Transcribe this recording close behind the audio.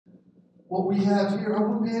what we have here, I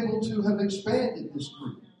wouldn't be able to have expanded this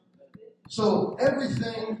group. So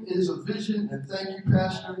everything is a vision, and thank you,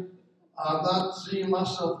 Pastor. I'm not seeing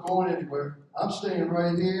myself going anywhere. I'm staying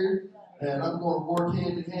right here, and I'm going to work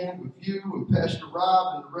hand in hand with you and Pastor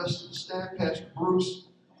Rob and the rest of the staff, Pastor Bruce.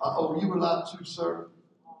 I owe you a lot too, sir.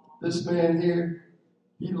 This man here,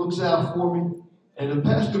 he looks out for me. And if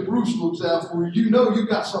Pastor Bruce looks out for you, you know you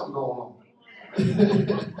got something going on.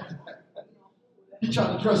 He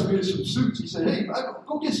tried to dress me in some suits. He said, hey,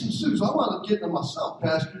 go get some suits. I wound up getting them myself,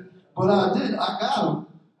 Pastor. But I did. I got them.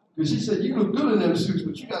 Because he said, you look good in them suits,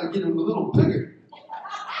 but you got to get them a little bigger.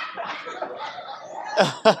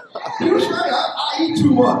 He was right. I eat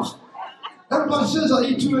too much. Everybody says I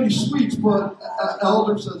eat too many sweets, but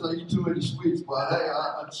Elder says I eat too many sweets. But hey,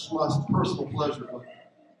 it's my personal pleasure. But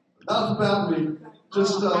that's about me.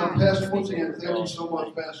 Just Pastor, once again, thank you so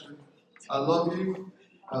much, Pastor. I love you.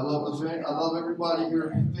 I love the family. I love everybody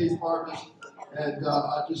here at Faith Harvest. And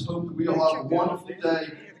I just hope that we all have a wonderful day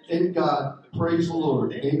in God. Praise the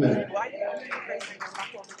Lord. Amen.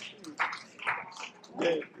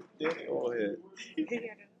 Go ahead.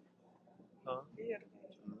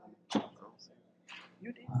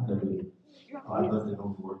 I left it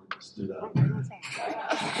on work and stood up.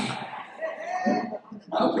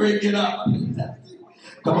 I'm breaking up.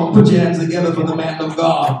 Come on, put your hands together for the man of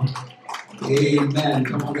God. Amen.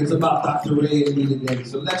 Come on, it's about Dr. Ray and me today.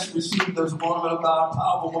 So let's receive this woman of God,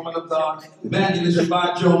 powerful woman of God, Evangelist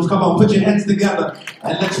Yvonne Jones. Come on, put your hands together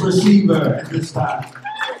and let's receive her at this time.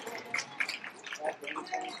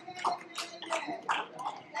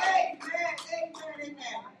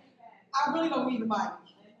 I really don't need the mic.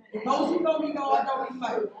 If those who know me know I don't need the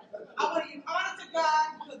mic. I want to give honor to God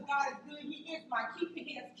because God is good. He is my keeper.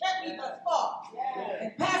 He has kept me thus far.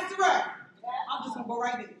 And Pastor Ray, I'm just going to go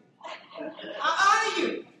right there. I honor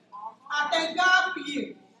you. I thank God for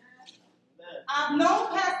you. I've known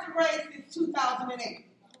Pastor Ray since 2008.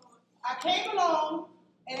 I came along,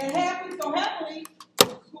 and it happened so happily, the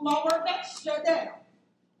school I worked at shut down.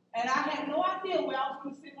 And I had no idea where I was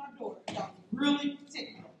going to send my daughter. I was really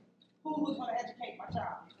particular. Who was going to educate my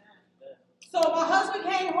child? So my husband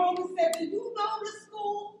came home and said, do you know this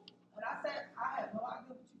school? And I said, I have no idea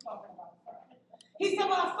what you're talking about. He said,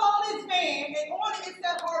 well, I saw this van, and on it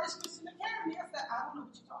said Harvest Christian Academy. I said, I don't know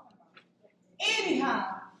what you're talking about. Anyhow,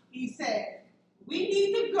 he said, we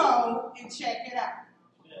need to go and check it out.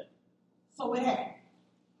 So it happened.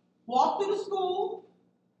 Walked through the school,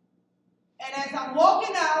 and as I'm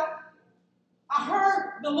walking out, I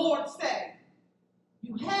heard the Lord say,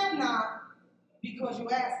 you have not because you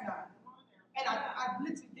ask not. And I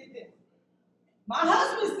literally did this. My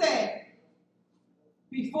husband said,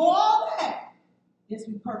 before all that, this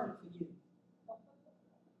will be perfect for you.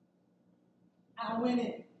 I went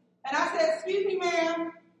in. And I said, excuse me,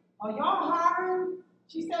 ma'am, are y'all hiring?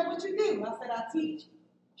 She said, what you do? I said, I teach.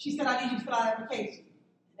 She said, I need you to fill out an application.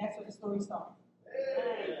 And that's where the story started.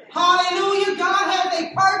 Hey. Hallelujah. God has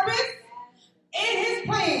a purpose in his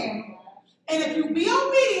plan. And if you be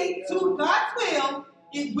obedient to God's will,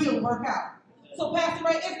 it will work out. So, Pastor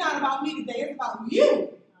Ray, it's not about me today. It's about you.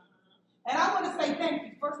 And I want to say thank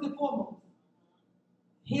you, first and foremost.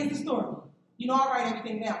 Here's the story. You know I write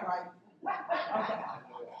everything down, right? Okay.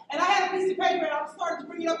 And I had a piece of paper, and I was starting to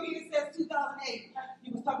bring it up here. It says 2008.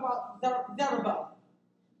 You was talking about Zerubbabel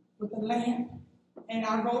with the lamb. And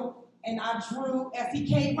I wrote and I drew as he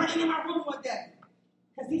came running in my room one day.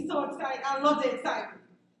 Because he's so excited. I love the excitement.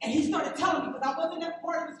 And he started telling me, because I wasn't that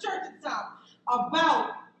part of his church at the time,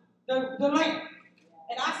 about the lamb.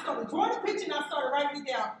 And I started drawing a picture, and I started writing it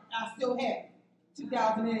down. I still have it.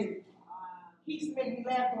 2008. He used to make me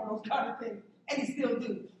laugh on those kind of things. And he still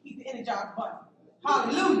do. He's the Energized Bunny.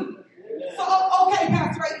 Hallelujah. So, okay,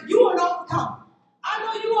 Pastor Ray, you are an overcomer. I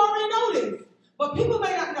know you already know this. But people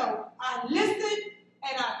may not know. I listened,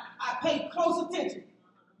 and I paid close attention.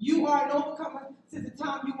 You are an overcomer since the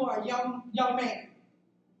time you were a young man.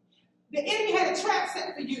 The enemy had a trap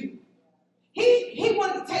set for you. He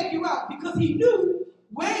wanted to take you out because he knew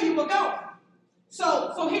where you were going.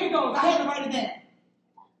 So here it goes. I had to write it down.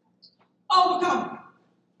 Overcomer.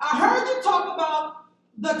 I heard you talk about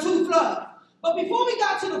the 2 floods. But before we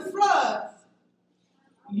got to the floods,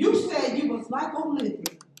 you said you was like Olivia,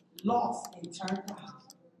 lost and turned out.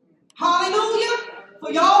 Hallelujah.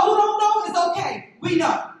 For y'all who don't know, it's okay. We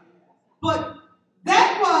know. But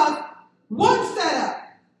that was one setup.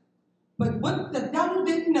 But what the devil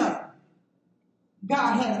didn't know,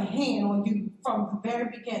 God had a hand on you from the very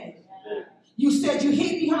beginning. You said you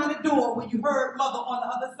hid behind the door when you heard mother on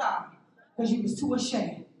the other side because you was too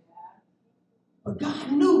ashamed. But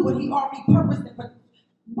God knew what he already purposed, but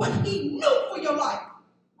what he knew for your life.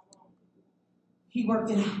 He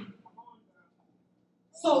worked it out.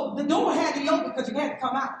 So the door had to be open because you had to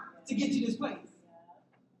come out to get to this place.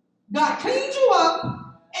 God cleaned you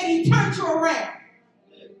up and he turned you around.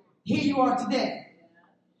 Here you are today.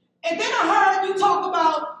 And then I heard you talk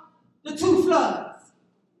about the 2 floods.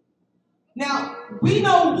 Now, we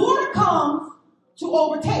know water comes to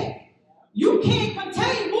overtake. You can't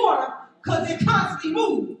contain water because it constantly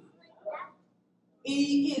moves.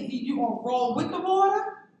 Either you're going to roll with the water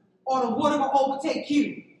or the water going to overtake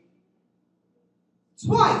you.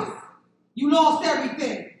 Twice, you lost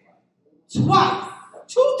everything. Twice.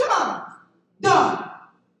 2 times. Done.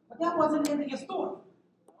 But that wasn't the end of your story.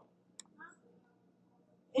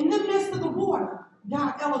 In the midst of the water,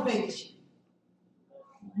 God elevated you.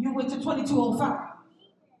 You went to 2205.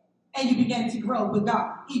 And you began to grow with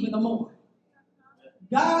God even the more.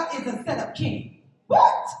 God is a setup king.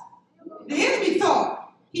 What? The enemy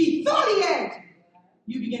thought. He thought he had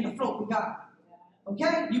you. You began to float with God.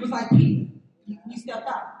 Okay? You was like Peter. You stepped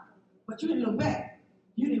out. But you didn't look back.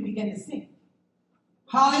 You didn't begin to sink.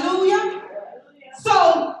 Hallelujah.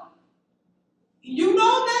 So, you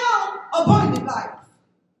know now abundant life.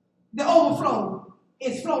 The overflow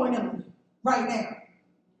is flowing in you right now.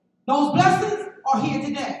 Those blessings are here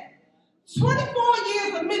today. 24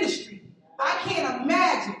 years of ministry. I can't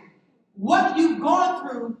imagine what you've gone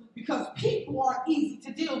through because people are easy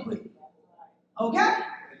to deal with. Okay?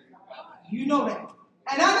 You know that.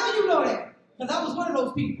 And I know you know that because I was one of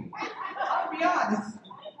those people. I'll be honest.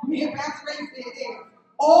 Me and Pastor Ray said it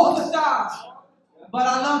all the time. But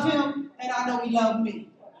I love him and I know he loved me.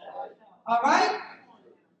 All right?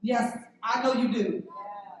 Yes, I know you do.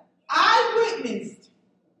 I witnessed.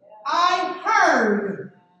 I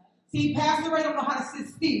heard. See, Pastor Ray don't know how to sit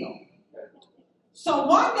still. So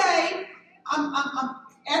one day, I'm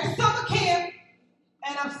at the summer camp,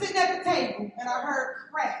 and I'm sitting at the table, and I heard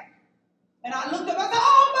crack. And I looked up, I said,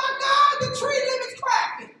 oh my God, the tree limb is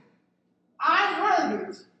cracking. I heard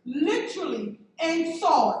it, literally, and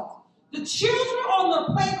saw it. The children on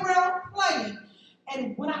the playground playing.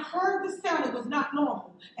 And when I heard the sound, it was not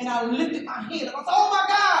normal. And I lifted my head up. I said, oh my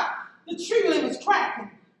God, the tree limb is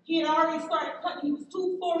cracking. He had already started cutting. He was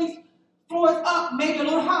 2 floors up, maybe a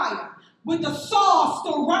little higher, with the saw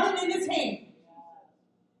still running in his hand.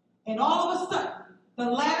 And all of a sudden, the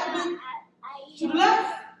ladder went to the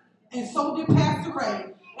left, and so did Pastor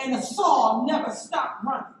Ray. And the saw never stopped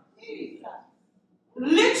running.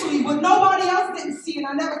 Literally, what nobody else didn't see, and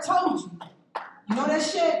I never told you. You know that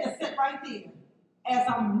shed that's set right there? As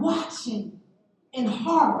I'm watching in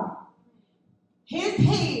horror, his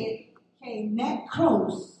head came that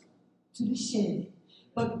close to the shed.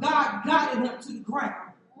 But God guided him to the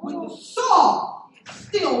ground with the saw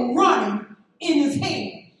still running in his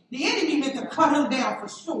hand. The enemy meant to cut him down for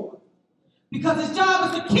sure. Because his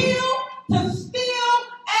job is to kill, to steal,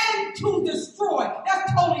 and to destroy.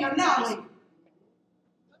 That's totally annihilated.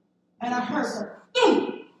 And I heard her,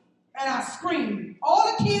 boom, and I screamed.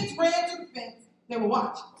 All the kids ran to the fence. They were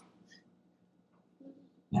watching.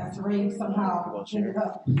 Pastor Ray somehow ended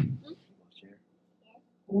up.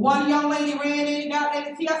 One young lady ran in and got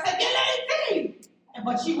Lady T. I said, get Lady T!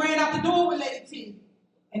 But she ran out the door with Lady T.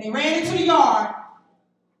 And they ran into the yard.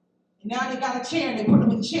 And now they got a chair and they put him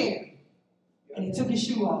in the chair. And he took his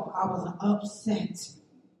shoe off. I was upset.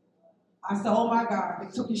 I said, oh my God, they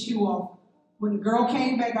took his shoe off. When the girl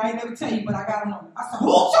came back, I ain't never tell you, but I got him. I said, who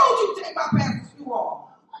told you to take my pastor's shoe off?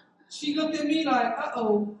 She looked at me like,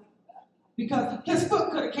 uh-oh. Because his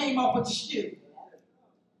foot could have came off with the shoe.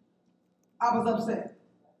 I was upset.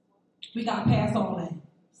 We got past all that.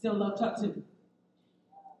 Still loved her too.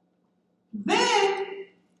 Then,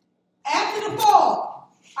 after the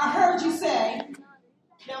fall, I heard you say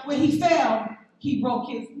that when he fell, he broke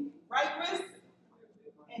his right wrist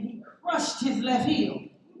and he crushed his left heel.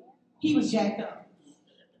 He was jacked up.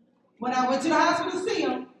 When I went to the hospital to see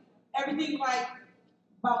him, everything like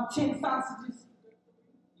about 10 sausages,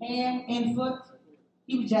 hand and foot,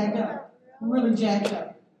 he was jacked up. Really jacked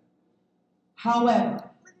up. However,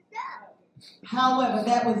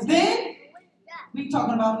 that was then. We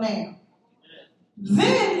talking about now.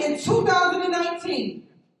 Then in 2019,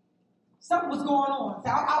 something was going on. So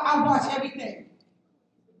I watched everything.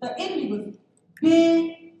 The enemy was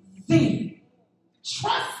busy.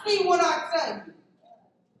 Trust me when I tell you.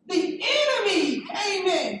 The enemy came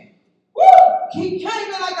in. Woo! He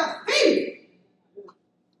came in like a thief.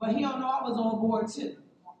 But he don't know I was on board too.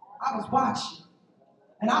 I was watching.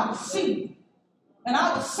 And I was seeing. And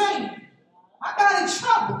I was saying. I got in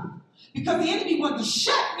trouble. Because the enemy wanted to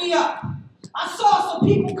shut me up. I saw some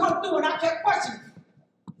people come through and I kept questioning.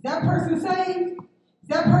 Is that person saved? Is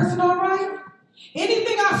that person all right?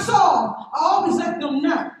 Anything I saw, I always let them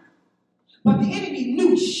none. But the enemy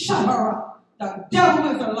knew, shut her up. The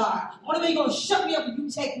devil is a lie. What are they going to shut me up if you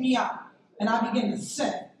take me out? And I began to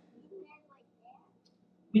say,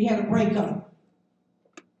 we had a breakup.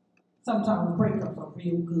 Sometimes breakups are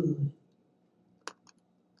real good.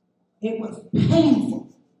 It was painful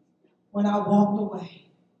when I walked away.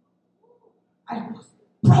 I was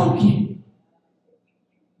broken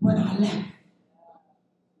when I left.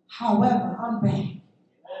 However, I'm back.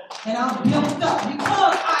 And I'm built up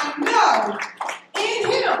because I know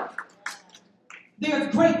in him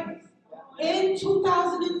there's greatness. In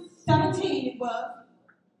 2017 it was,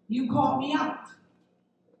 you called me out.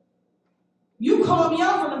 You called me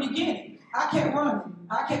out from the beginning. I kept running.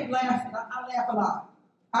 I kept laughing. I laugh a lot.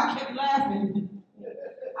 I kept laughing.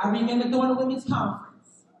 I remember doing a women's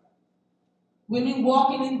conference. Women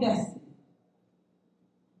walking in destiny.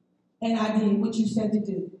 And I did what you said to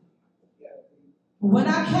do. When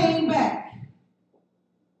I came back,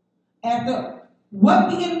 after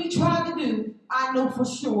what the enemy tried to do, I know for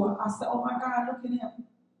sure. I said, oh my God, look at him.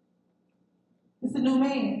 It's a new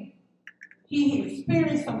man. He had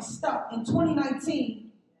experienced some stuff. In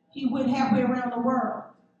 2019, he went halfway around the world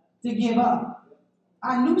to give up.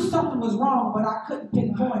 I knew something was wrong, but I couldn't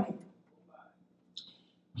pinpoint it.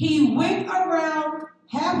 He went around,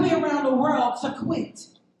 halfway around the world to quit,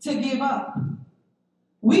 to give up.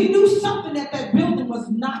 We knew something at that building was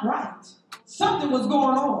not right. Something was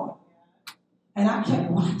going on. And I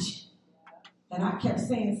kept watching. And I kept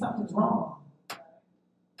saying something's wrong.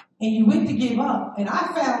 And you went to give up. And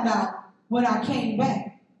I found out when I came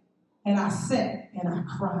back. And I sat and I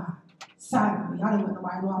cried silently. I didn't let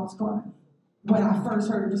nobody know I was crying when I first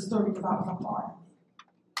heard the story because I was a part of it.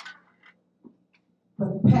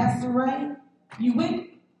 But Pastor Ray, you went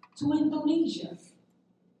to Indonesia.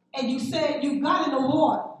 And you said you got in the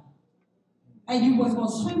water and you was going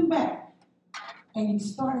to swim back and you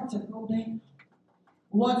started to go down.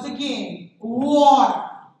 Once again, water.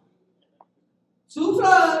 2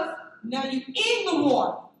 floods, now you in the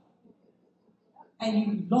water. And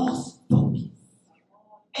you lost focus.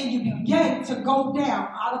 And you began to go down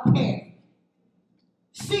out of panic.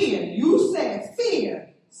 Fear, you said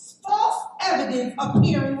fear, false evidence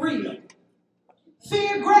appearing real.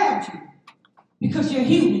 Fear grabbed you. Because you're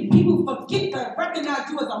human. People forget to recognize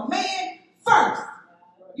you as a man first.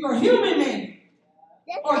 You're a human man.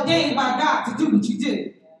 Ordained by God to do what you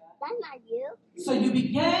do. That's not you. So you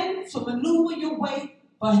began to maneuver your way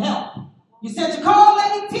for help. You said you called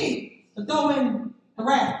Lady T to throw in the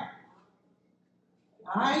raft.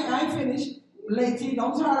 I ain't finished. Lady T,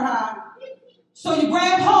 don't try to hide. So you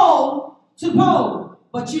grabbed hold to pole,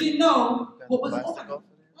 but you didn't know what was over.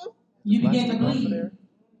 You began to bleed.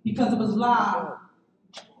 Because it was live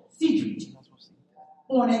sea creature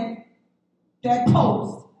on that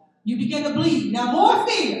post. You begin to bleed. Now more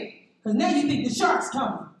fear. Because now you think the shark's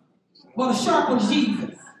coming. Well, the shark was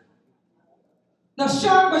Jesus. The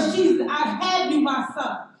shark was Jesus. I had you, my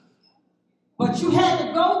son. But you had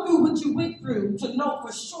to go through what you went through to know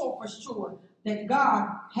for sure, that God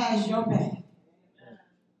has your back.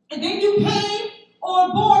 And then you came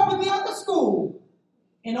on board with the other school.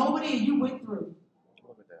 And over there you went through.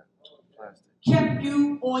 Kept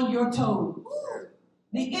you on your toes.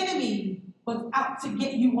 The enemy was out to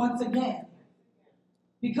get you once again.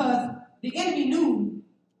 Because the enemy knew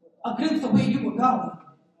a glimpse of where you were going.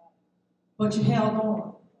 But you held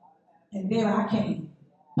on. And there I came.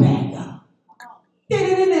 Back up. I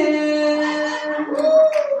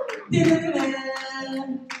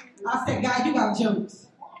said, God, you got jokes.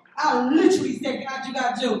 I literally said, God, you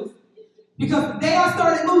got jokes. Because the day I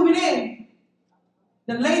started moving in,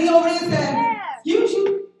 the lady over there said, excuse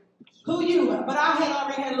you? Who you? But I had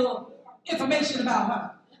already had a little information about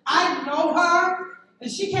her. I know her,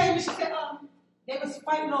 and she came and she said, they was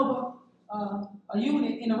fighting over a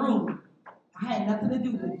unit in the room. I had nothing to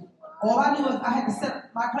do with it. All I knew was I had to set up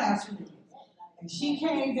my classroom. And she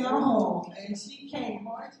came down the hall, and she came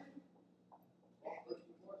marching.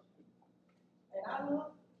 And I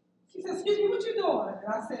looked. She said, excuse me, what you doing?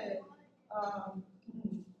 And I said,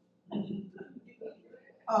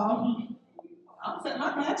 I'm setting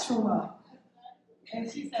my classroom up. And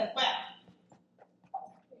she said, well,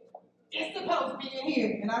 it's supposed to be in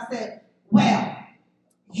here. And I said, well,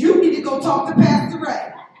 you need to go talk to Pastor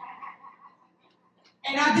Ray.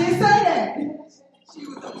 And I did say that. She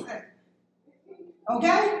was upset.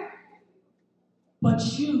 Okay? But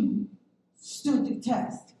you stood the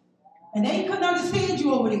test. And they couldn't understand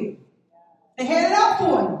you over there. They had it out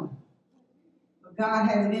for you. But God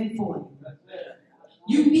had it in for you.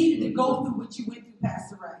 You needed to go through what you went through,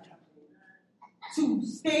 Pastor Ray, to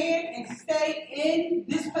stand and stay in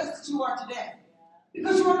this place that you are today.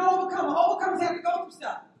 Because you're an overcomer. Overcomers have to go through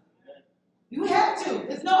stuff. You have to.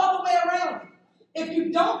 There's no other way around it. If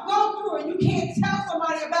you don't go through it, you can't tell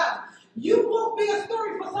somebody about it. You won't be a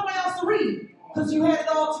story for somebody else to read because you had it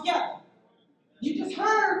all together. You just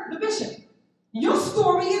heard the bishop. Your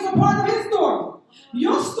story is a part of his story.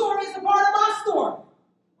 Your story is a part of my story.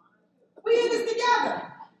 We in this together.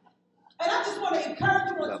 And I just want to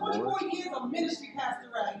encourage you on 24 years of ministry, Pastor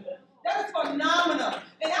Ray. That is phenomenal.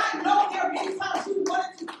 And I know there are many times you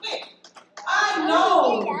wanted to quit. I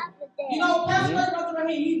know. You know, Pastor Ray runs around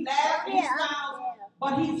here, he laughs, he smiles,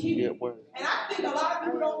 but he's human. And I think a lot of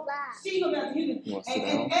people don't see him as human.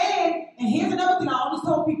 And here's another thing I always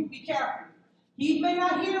told people, be careful. He may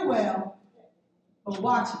not hear well, but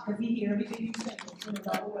watch it, because he hears everything you say.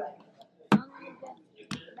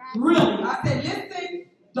 Really. I said, listen,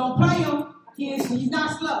 don't play him. He's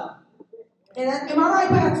not slow. And am I right,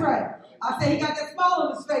 Pastor Ray? I said, he got that smile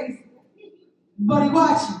on his face, but he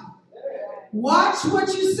watching. Watch what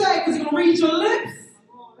you say, because he's going to read your lips.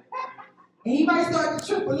 And he might start to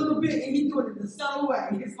trip a little bit, and he's doing it in a subtle way.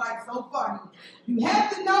 It's like so funny. You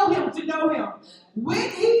have to know him to know him. When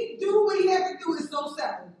he do what he has to do, it's so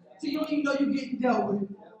subtle. So you don't even know you're getting dealt with.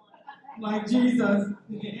 Like Jesus.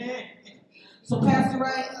 So Pastor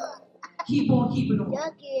Ray, keep on keeping on.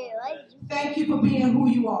 Thank you for being who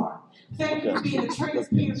you are. Thank you for being the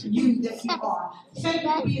transparent you that you are. Thank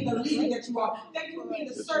you for being the leader that you are. Thank you for being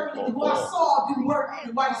the servant who I saw do work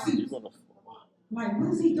in white suits. Like, what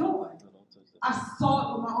is he doing? I saw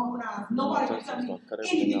it with my own eyes. Nobody can tell me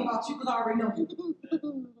anything about you because I already know you.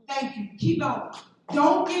 Thank you. Keep going.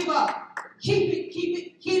 Don't give up.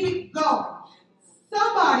 Keep it going.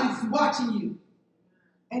 Somebody's watching you.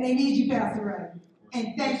 And they need you, Pastor Ray.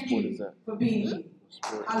 And thank you for being here.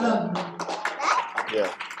 I love you.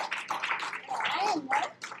 Yeah.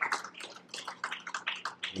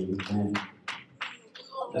 Amen.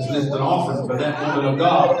 Let's lift an offering for that woman of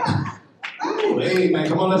God. Ooh, amen.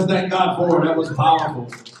 Come on, let's thank God for it. That was powerful.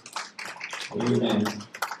 Amen.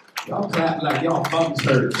 Y'all clap like y'all from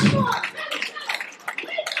church.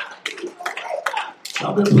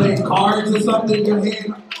 Y'all been playing cards or something in your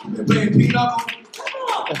hand? You been playing pinochle?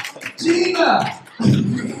 Gina!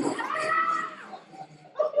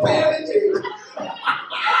 Pam and Gina.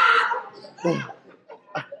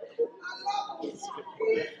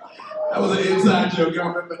 That was an inside joke. Y'all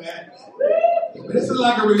remember that? This is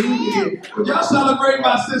like a reunion. Would y'all celebrate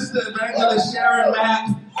my sister, Evangelist Sharon Mack,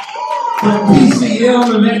 from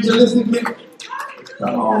PCM, Evangelistic Ministry?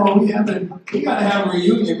 Come on, we got to have a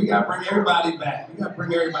reunion. We got to bring everybody back. We got to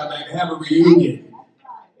bring everybody back and have a reunion.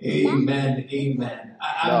 Amen, amen.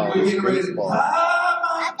 We're getting ready to...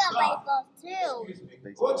 I got baseball too.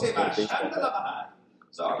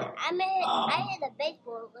 Sorry. I hit a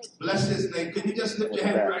baseball. Bless his name. Can you just lift your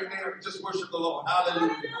hand right there and just worship the Lord?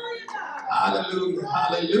 Hallelujah. Hallelujah.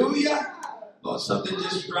 Hallelujah. Lord, something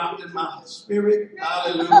just dropped in my spirit.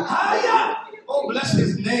 Hallelujah. Oh, bless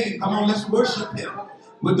his name. Come on, let's worship him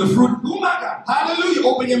with the fruit. Oh, my God. Hallelujah.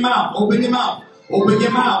 Open your mouth. Open your mouth. Open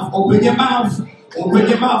your mouth. Open your mouth. Open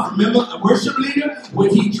your mouth. Remember the worship leader? When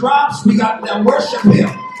he drops, we got to worship him.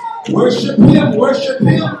 Worship him. Worship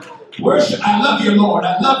him. Worship. I love you, Lord.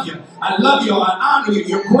 I love you. I love you. I honor you.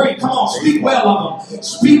 You're great. Come on. Speak well of him.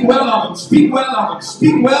 Speak well of him. Speak well of him.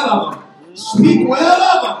 Speak well of him. Speak well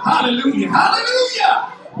of him. Hallelujah.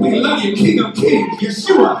 Hallelujah. We love you, King of Kings,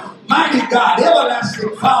 Yeshua, mighty God,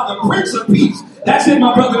 everlasting Father, Prince of Peace. That's it,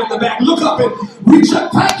 my brother in the back. Look up and reach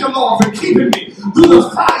up. Thank you, Lord, for keeping me through the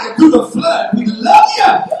fire, through the flood. We love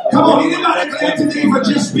you. Come on, anybody glad today for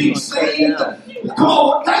just being saved? Come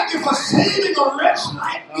on, thank you for saving a wretch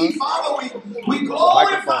like me, Father. We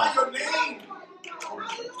glorify your name.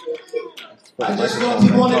 I just thought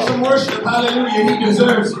he wanted some worship. Hallelujah. He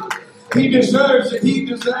deserves it. He deserves it. He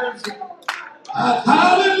deserves it.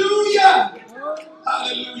 Hallelujah.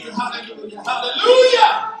 Hallelujah. Hallelujah.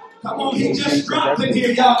 Hallelujah. Come on, he just dropped in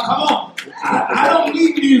here, y'all. Come on. I don't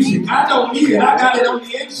need music. I don't need it. I got it on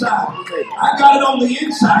the inside. I got it on the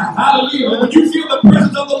inside. Hallelujah. But when you feel the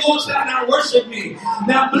presence of the Lord, say, now worship me.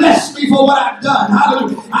 Now bless me for what I've done.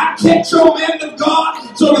 Hallelujah. I kept your man of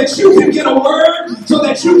God so that you can get a word, so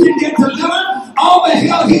that you can get delivered. All the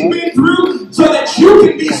hell he's been through, so that you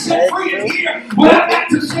can be set free and hear what I've got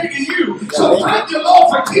to say to you. So thank you, Lord,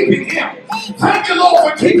 for keeping him. Thank you,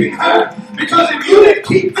 Lord, for keeping her. Because if you didn't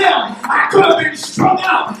keep them, I could have been strung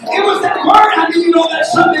out. It was that word I needed on that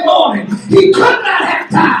Sunday morning. He could not have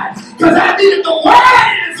died because I needed the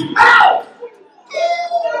word in his mouth.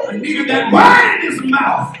 I needed that word in his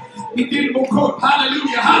mouth. He didn't go court.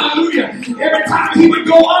 Hallelujah, hallelujah. Every time he would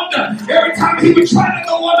go under, every time he would try to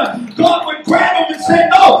go under, God would grab him and say,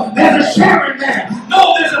 no, there's a Sharon there.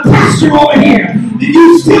 breakthrough over here, then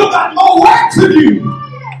you still got more work to do.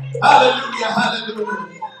 Hallelujah, hallelujah,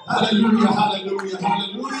 hallelujah, hallelujah,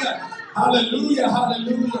 hallelujah, hallelujah,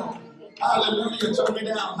 hallelujah, hallelujah. Turn me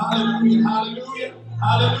down. Hallelujah, hallelujah,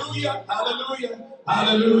 hallelujah, hallelujah,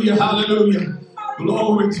 hallelujah, hallelujah.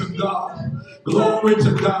 Glory to God. Glory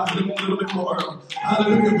to God. A little bit more.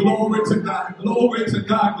 Hallelujah. Glory to God. Glory to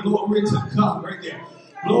God. Glory to God. Right there.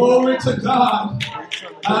 Glory to God.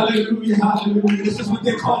 Hallelujah. Hallelujah. This is what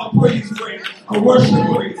they call a praise break, a worship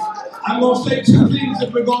break. I'm going to say two things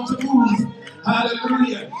if we're going to move.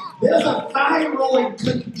 Hallelujah. There's a thyroid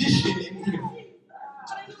condition in here.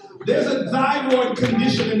 There's a thyroid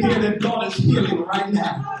condition in here that God is healing right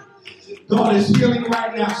now. God is healing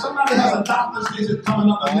right now. Somebody has a doctor's visit coming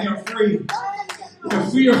up and they're afraid. They're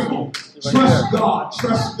fearful. Trust God.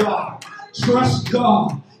 Trust God. Trust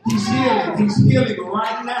God. He's healing. He's healing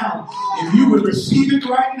right now. If you would receive it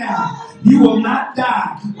right now, you will not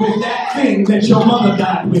die with that thing that your mother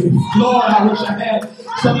died with. Lord, I wish I had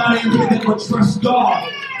somebody in here that would trust God.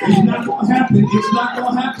 It's not going to happen. It's not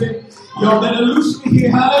going to happen. Y'all better loose me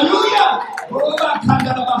here. Hallelujah.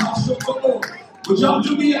 Would y'all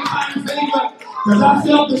do me a kind favor? Because I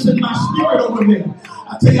felt this in my spirit over there.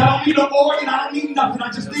 I tell you, I don't need an organ. I don't need nothing. I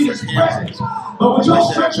just need His presence. But would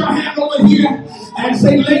y'all stretch your hand over here and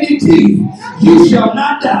say, Lady T, you shall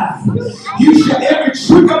not die. You shall, every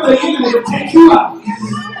trick of the enemy will take you out.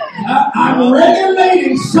 I'm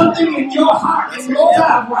regulating something in your heart, in your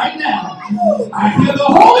life right now. I hear the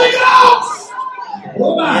Holy Ghost.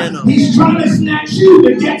 Oh my. He's trying to snatch you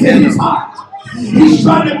to get to His heart. He's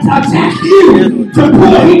trying to attack you to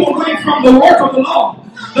pull him away from the work of the Lord.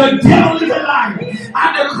 The devil is a liar.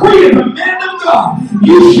 I decree as a man of God,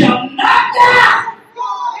 you shall not die.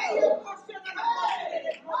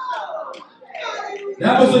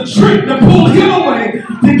 That was a trick to pull him away,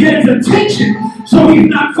 to get his attention, so he's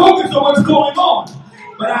not focused on what's going on.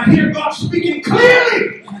 But I hear God speaking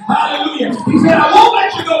clearly. Hallelujah. He said, I won't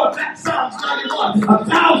let you go. That Psalms 31.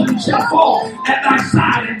 1,000 shall fall at thy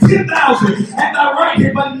side and 10,000 at thy right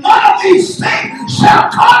hand. But none of these things shall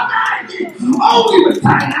come nigh thee. Only with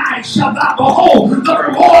thine eyes shall thou behold the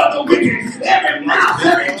reward of the wicked. Every mouth,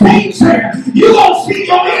 every gainsay, you won't see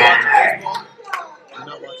your enemy.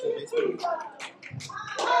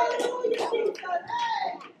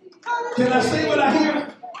 Can I say what I hear?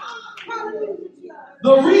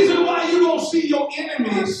 The reason why you don't see your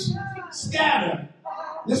enemies scatter,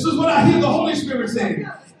 this is what I hear the Holy Spirit saying,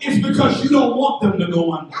 it's because you don't want them to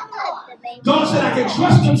go under. God said, I can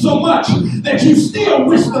trust them so much that you still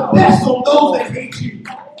wish the best on those that hate you.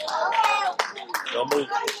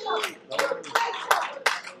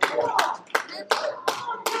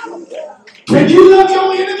 Can you love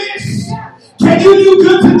your enemies? Can you do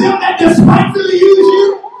good to them that despitefully use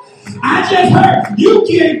you? I just heard you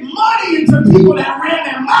give money into people that ran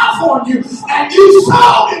their mouth on you, and you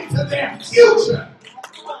sold into their future.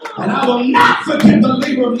 And I will not forget the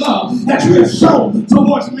labor of love that you have shown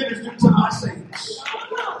towards ministering to my saints.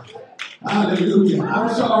 Hallelujah. I'm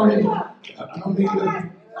sorry. I don't mean to.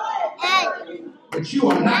 But you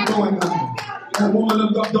are not going under. That woman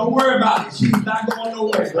of God, don't worry about it. She's not going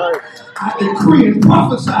nowhere. I decree and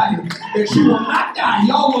prophesy that you will not die.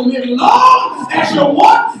 Y'all will live long as you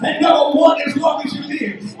want and never want as long as you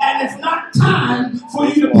live. And it's not time for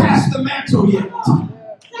you to pass the mantle yet.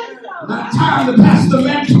 Not time to pass the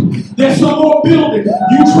mantle. There's some more building.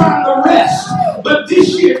 You trying to rest. But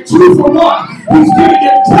this year, 2 for 1. He's giving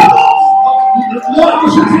you double. Lord, I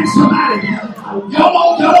wish I had somebody.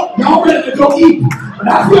 Y'all ready to go eat. But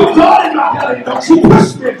I feel God in my belly. Don't you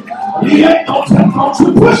push me. Don't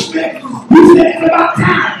you push me. You said it's about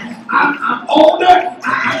time. I'm older.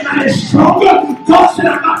 I'm not as stronger. God said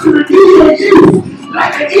I'm about to renew your youth.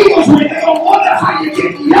 Like the eagles when they don't wonder how you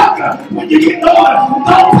get younger when you get older.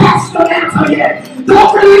 Don't pass the mantle yet.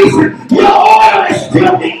 Don't release it. Your oil is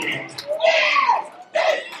still needed.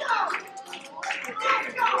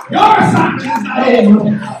 Your assignment is not over.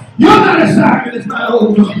 Your assignment is not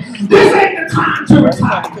over. This ain't the time to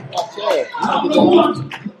retire. I'm the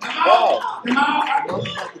one. Am I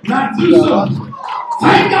not do so?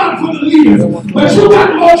 Thank God for the leaders. But you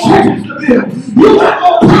got more churches to build. You got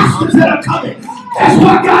more pastors that are coming. That's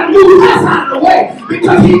why God moved us out of the way.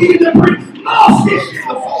 Because He needed to bring more fish in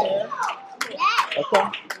the fold. Okay.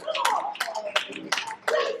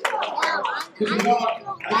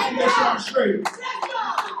 I need to make sure I'm straight.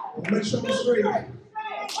 Make sure I'm straight.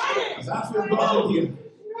 Because I feel God in here.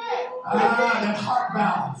 That heart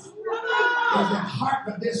valve. There's that heart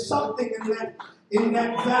valve. There's something in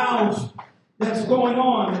that valve that's going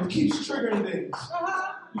on that keeps triggering things.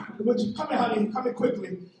 Would you come here, honey? Come here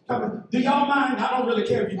quickly. Do y'all mind? I don't really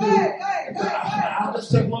care if you do. I'll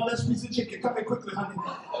just take one less piece of chicken. Come here quickly, honey.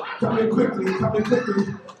 Come here quickly. Come here quickly.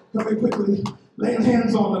 Come here quickly. Lay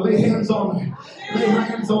hands on her. Lay hands on her. Lay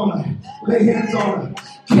hands on her. Lay hands on her.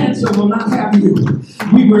 Cancer will not have you.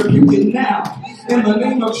 We rebuke it now in the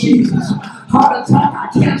name of Jesus. Heart attack, I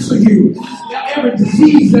cancel you. Now every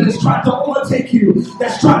disease that has tried to overtake you,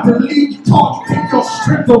 that's tried to lead you, take your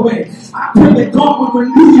strength away. I pray that God would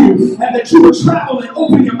renew you and that you would travel and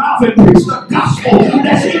open your mouth and preach the gospel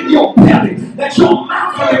that's in your belly. That your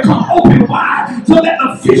mouth will become open wide so that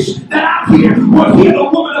the fish that out here will hear the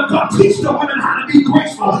woman of God. Teach the women how to be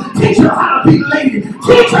graceful. Teach her how to be lady.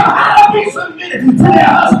 Teach her how to be submitted to their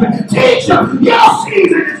husband. Teach her your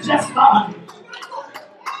season is just starting.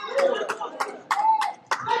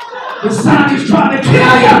 The sign he's trying to kill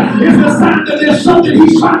you is the sign that there's something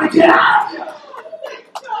he's trying to get out of you.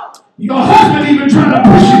 Your husband even trying to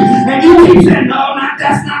push you, and you keep saying, no,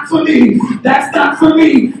 that's not for me. That's not for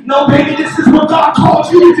me. No, baby, this is what God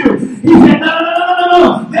called you to do. He said,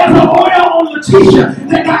 no. There's an oil on Letitia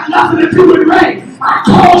that got nothing to do with Ray. I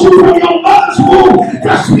called you from your mother's womb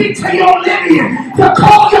to speak to your lineage, to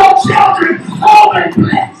call your children home and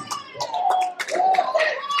blessed.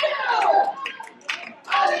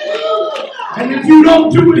 And if you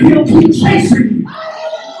don't do it, he'll keep chasing you.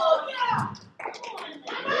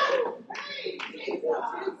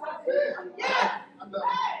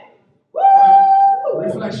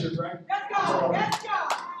 Reflections, right?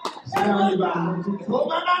 Sit down, you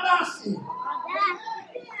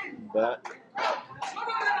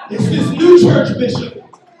It's this new church, Bishop,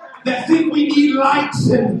 that think we need lights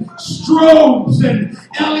and strobes and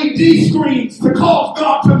LED screens to cause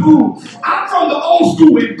God to move. I'm from the old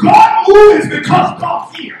school. If God moves, it's because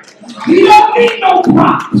God's here. He don't need no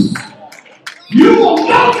props. You will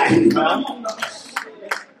know that he's not among us.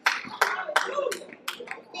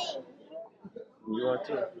 You are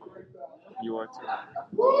too. You are too.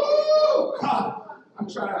 Woo! God, I'm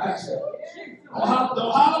trying to ask you.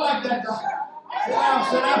 Don't holler like that, Doc.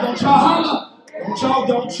 Sit down. Don't y'all holler.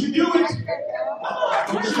 Don't you do it.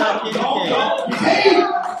 Don't.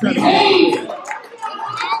 Behave.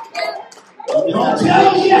 Don't tell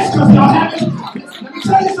them yes because y'all haven't. Let me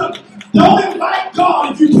tell you something. Don't invite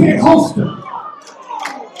God if you can't host him.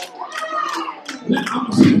 I'm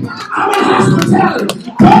in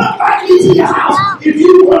hospitality. Don't invite me to your house if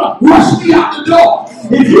you want to rush me out the door.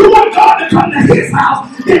 If you want God to come to his house,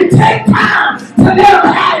 then take time to let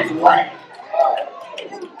him have his way.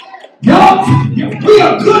 Y'all, we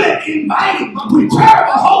are good at inviting, but we're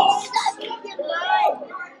terrible hosts.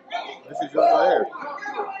 This is your hair.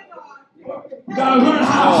 You gotta learn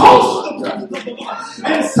how to host the presence of the Lord.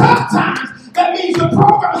 And sometimes that means the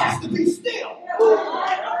program has to be still.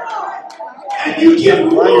 And you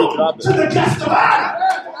give room to the guest of honor.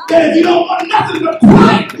 That if you don't want nothing but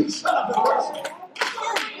quietly shut up and worship.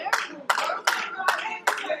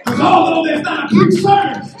 Because although there's not a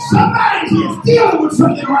concern, somebody here is dealing with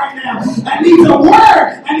something right now and needs a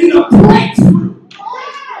word and needs a breakthrough.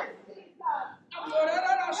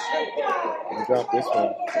 You drop this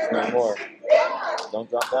one. There's no more. Don't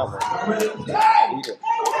drop that one. Eat it.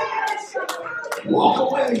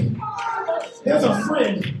 Walk away. There's a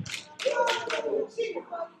friend.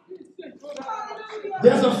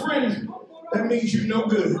 There's a friend that means you no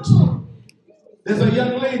good. There's a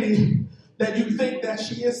young lady that you think that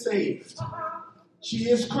she is saved. She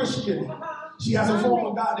is Christian. She has a form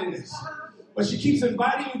of godliness. But she keeps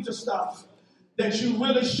inviting you to stuff that you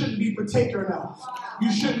really shouldn't be partaking of.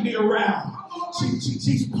 You shouldn't be around.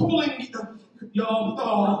 She's pulling your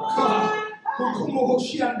God.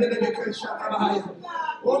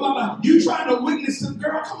 Oh, mama, you trying to witness some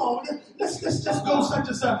girl? Come on, let's just go such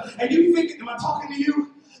and such. And you think, am I talking to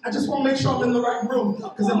you? I just want to make sure I'm in the right room.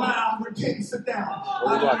 Because if not, I'll repent and sit down.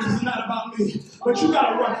 This is not about me. But you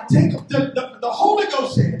got to run. Take the Holy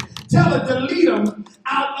Ghost said, tell her to delete them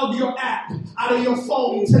out of your app, out of your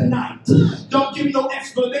phone tonight. Don't give no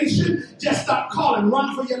explanation. Just stop calling.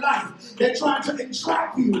 Run for your life. They're trying to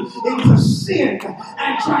entrap you into sin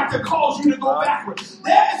and trying to cause you to go backwards.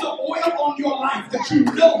 There is an oil on your life that you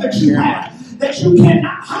know that you have, that you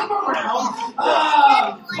cannot hang around.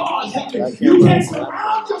 God help me. You can't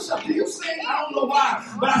surround yourself. You sing, I don't know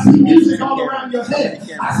why, but I see music all around your head.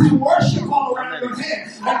 I see worship all around your head.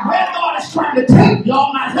 And where God is trying to take,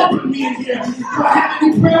 y'all not helping me in here. Do I have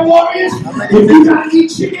any prayer warriors? If you got to eat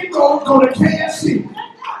chicken, go to KFC.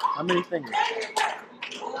 How many fingers?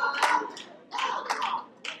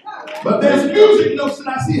 But there's music notes that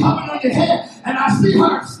I see humming on your head, and I see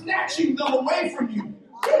her snatching them away from you.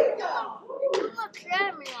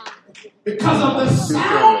 Because of the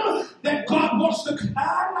sound that God wants to.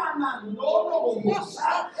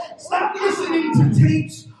 Stop listening to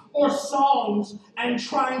tapes or songs and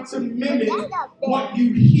trying to mimic what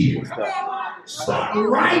you hear. Start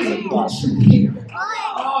writing what you hear.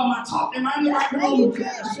 Oh, am I in the right room? I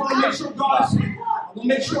just want to make sure God's here. I want to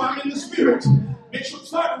make sure I'm in the spirit. Make sure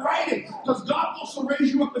start writing, because God wants to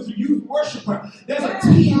raise you up as a youth worshiper. There's a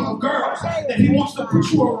team of girls that He wants to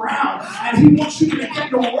put you around, and He wants you to begin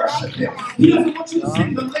to worship Him. He doesn't want you to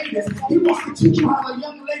sing the latest. He wants to teach you how a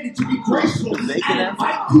young lady to be graceful and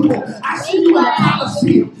invite people. I see you in a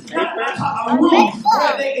coliseum, not a room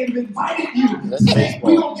where they have invited you. Saying,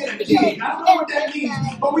 we're going to get a gig. I don't know what that means,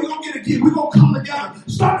 but we're going to get a gig. We're going to come together.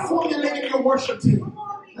 Start formulating your worship team.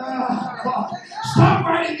 God. Stop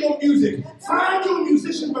writing your music. Find your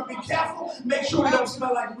musician, but be careful. Make sure he don't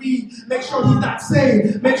smell like weed. Make sure he's not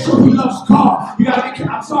saved. Make sure he loves God. You gotta be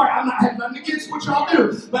careful. I'm sorry, I'm not having nothing against what y'all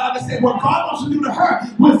do, but I'm just saying what God wants to do to her,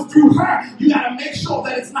 through her, you gotta make sure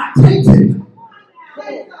that it's not tainted.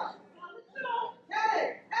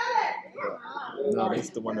 No, it's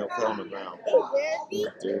the one that fell on the ground.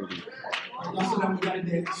 It's dirty. Y'all sit down, we gotta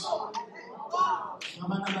dance. No.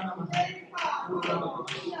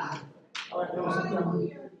 All right, y'all sit down.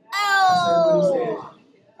 I said what he said.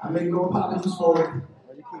 I make no apologies for it.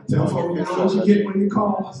 Tell folks, you know what you get when you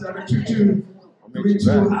call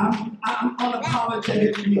 722-32. I'm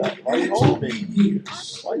unapologetically, and it took me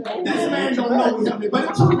years. This man don't know me, but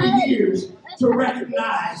it took me years to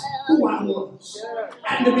recognize who I was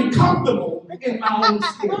and to be comfortable in my own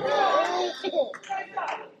skin.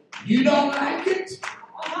 You don't like it?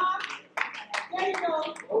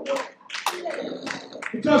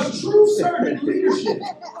 Because true servant leadership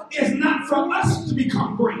is not for us to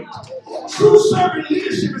become great. True servant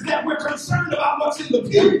leadership is that we're concerned about what's in the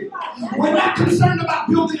pew. We're not concerned about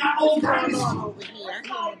building our own dynasty.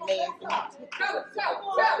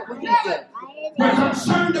 We're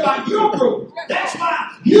concerned about your group. That's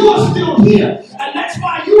why you are still here. And that's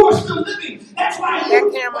why you are still living. That's why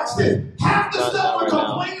you, watch this, half the stuff we're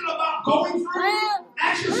complaining about going through,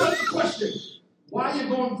 ask yourself the question. Why are you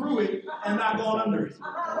going through it and not going under it?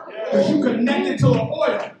 Because you connected to an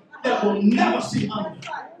oil that will never see under. No,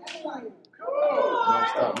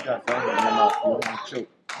 stop. You got gum in your mouth. You want to choke.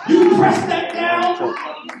 You press that down,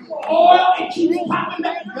 oil, it keeps popping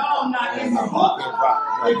back. Y'all not in the book.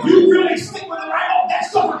 If you really stick with it right on, that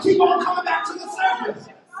stuff will keep on coming back to the surface.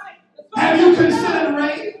 Have you considered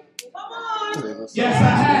rain? Yes, I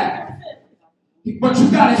have. But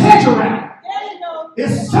you got a hedge around.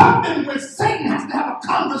 It's something where Satan has to have a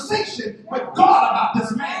conversation with God about this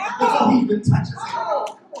man before he even touches him.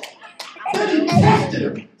 Then he tested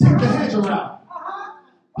him, took the hedge around.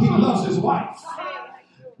 He loves his wife.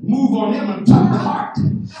 Move on him and touch the heart.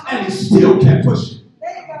 And he still kept pushing.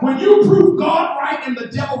 When you prove God right and the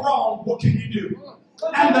devil wrong, what can you do?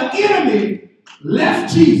 And the enemy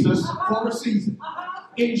left Jesus for a season.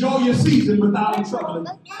 Enjoy your season without him troubling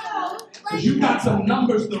you. Because you got some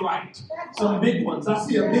numbers to write. Some big ones. I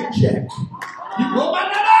see a big check. You go by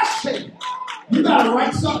that shit. You got to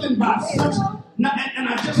write something by such. And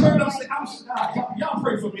I just heard them say, y'all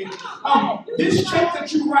pray for me. This check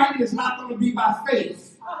that you write is not going to be by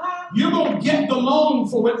faith. You're going to get the loan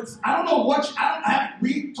for it. I don't know what.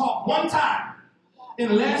 We talked one time in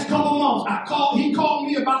the last couple months. He called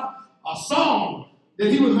me about a song that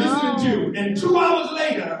he was listening to. And 2 hours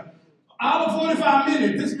later, hour 45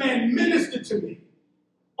 minutes, this man ministered to me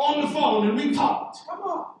on the phone, and we talked.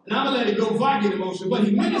 And I'm going to let it go before I get emotional, but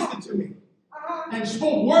he ministered to me and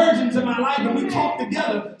spoke words into my life, and we talked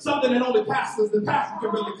together, something that only the pastor can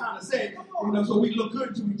really kind of say, so we look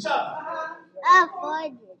good to each other. All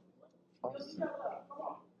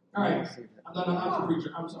right. I'm not a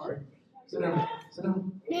preacher. I'm sorry. Sit down.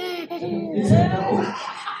 He said no.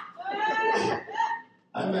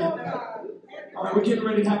 Amen. All right, we're getting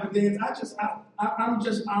ready to have a dance. I'm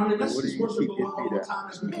just honored. Let's just worship the Lord one more time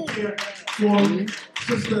as we prepare for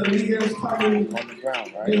Sister Leah's coming. On the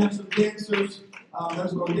ground, right? We have some dancers.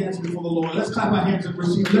 Let's go dance before the Lord. Let's clap our hands and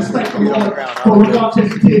receive. Let's thank the Lord for what God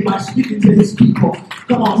just did by speaking to his people.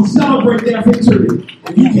 Come on, celebrate their victory.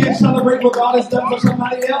 If you can't celebrate what God has done for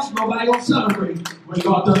somebody else, nobody will celebrate when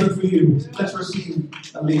God does it for you. Let's receive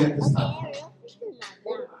Leah at this time.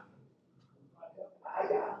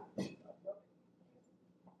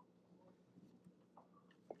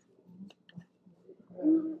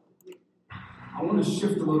 I want to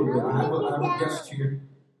shift a little bit. I have a guest here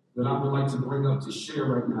that I would like to bring up to share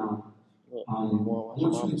right now. I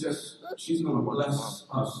want you to she's going to bless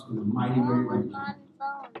us in a mighty way right now.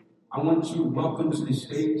 I want you to welcome to the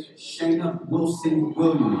stage Shayna Wilson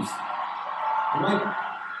Williams. All right?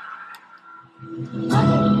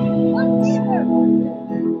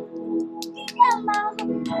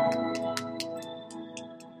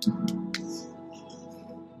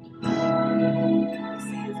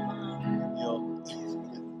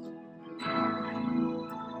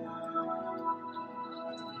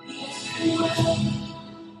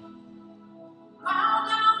 Bow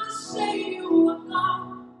down and say you are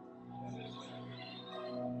God.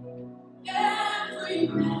 Every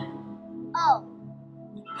man. Oh.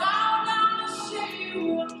 Bow down and say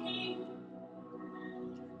you are King.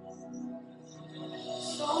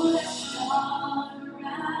 So let's start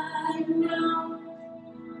right now.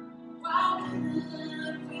 While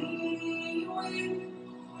we wait.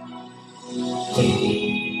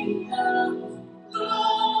 King of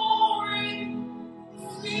glory,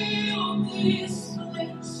 fill this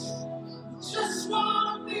place. Just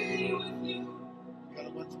wanna be with you.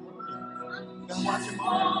 Just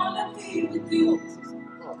wanna be with you.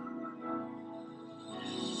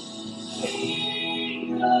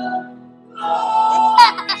 King of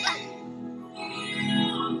glory,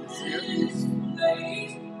 fill this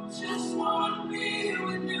place. Just wanna be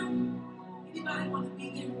with you. Anybody wanna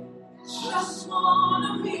be there? Just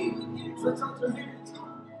wanna be with you. Stretch out your hands.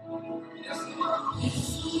 Yes, Lord.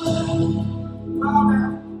 Yes, Lord. Bow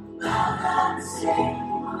down. Bow down and say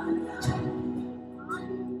my love.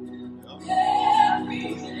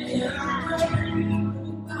 Everything.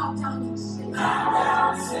 Bow down and say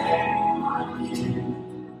my King.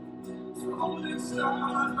 So let's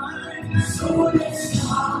start right now. So let's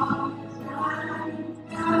start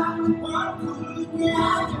right now. What could we do?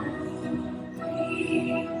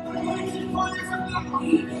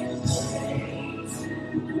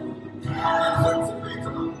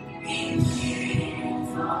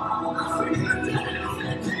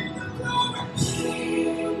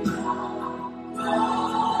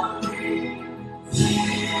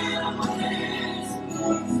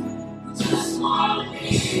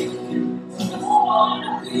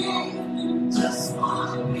 Just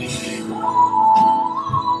wanna be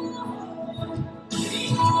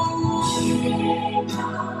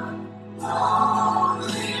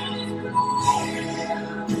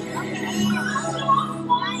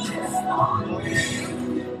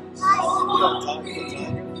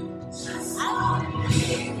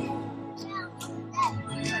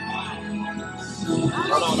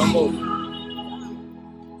Hold on, don't move.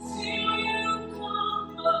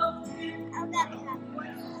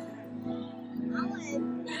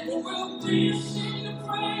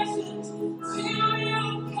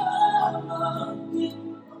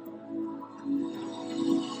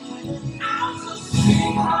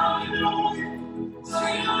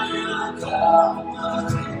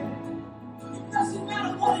 Doesn't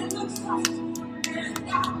matter what it looks like.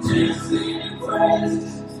 Just in your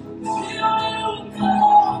presence, till you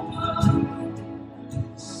come.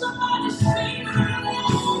 Somebody sing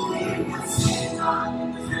hallelujah, sing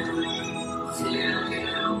hallelujah, till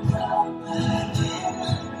you come.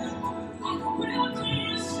 And we'll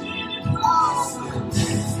dance in your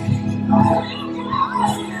presence, till you come.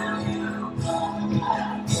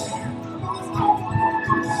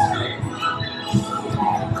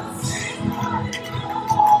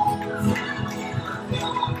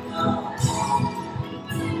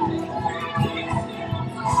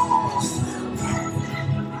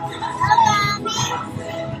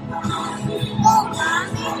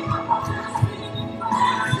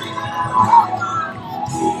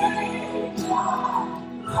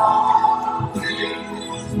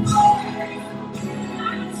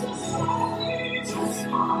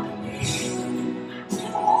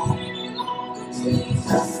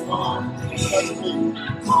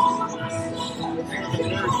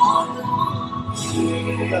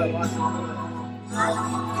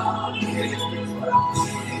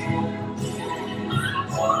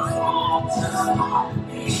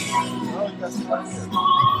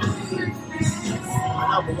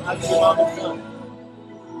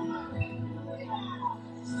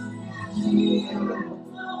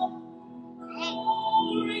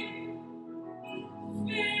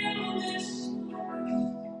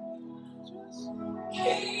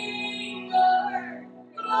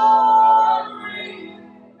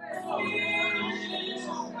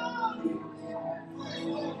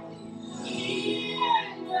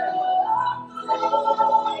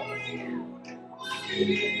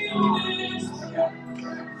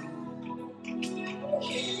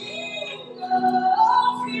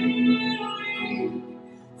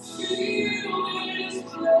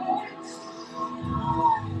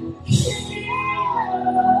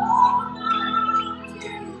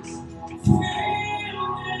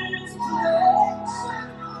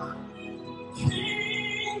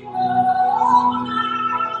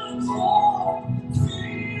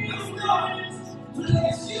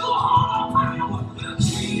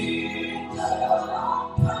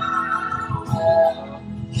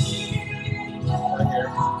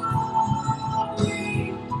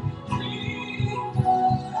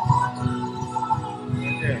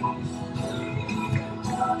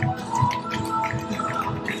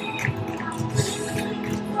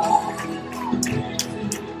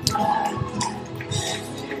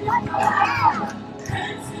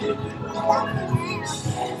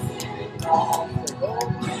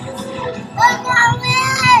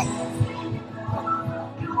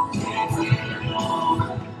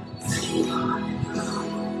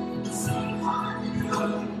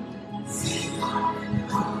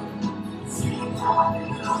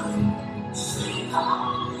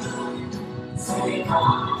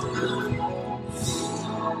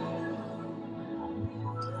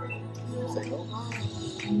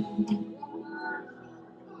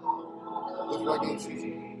 Looks like it's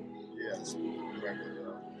easy. Yes.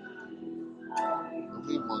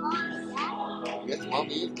 Mommy, mommy. Yes,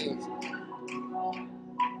 mommy is dancing.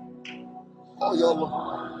 Oh, y'all look.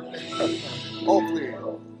 Oh, please.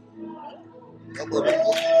 Y'all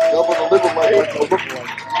better live like what you look like.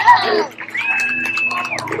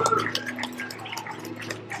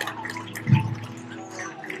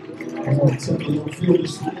 Feel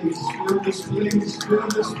this place, feel this place, feel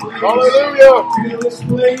this place. Hallelujah. Feel this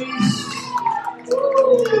place.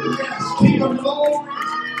 Yes, King of glory.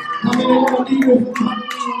 How many want to be with him? How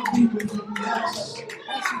many want to be with him? Yes.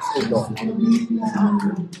 I want to be with him.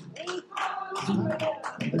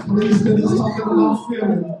 The place that is talking about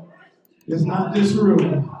feeling is not this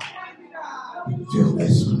room. Feel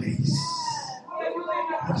this place.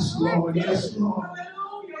 Yes, Lord. Yes, Lord.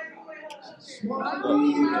 Just want to be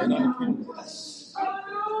with you. Yes.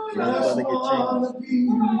 Just want to be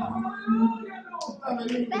with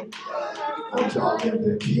you. I'm talking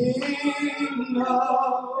the King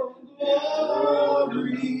of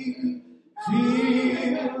glory. Feel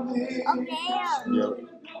this.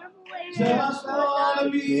 Just want to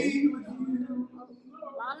be with you.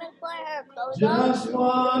 Just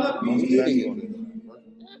want to be with you.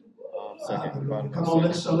 Come on,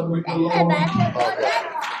 let's celebrate the Lord.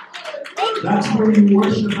 That's where you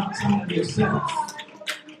worship outside of yourself.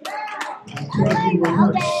 That can't be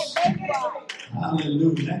rehearsed.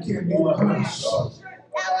 Hallelujah. That can't be rehearsed.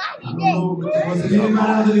 I don't know, but was it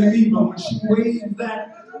anybody other than me, but when she waved that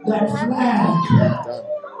flag,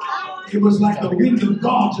 it was like the wind of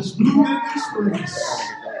God just blew in this place.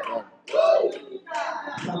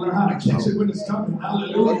 You gotta learn how to catch it when it's coming.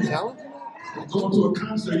 Hallelujah. Going to a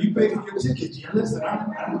concert, you pay for your ticket. Yeah, listen,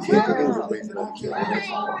 I'm taking the things that I can't wait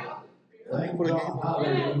for. Thank God.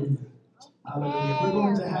 Hallelujah. Hallelujah. We're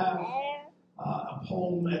going to have a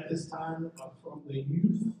poem at this time from the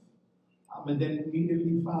youth. And then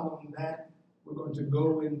immediately following that, we're going to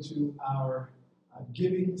go into our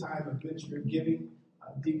giving time of ministry giving,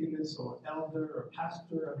 deaconess or elder or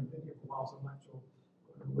pastor. I've been here for a while, so I'm not sure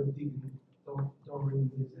what deacon Doreen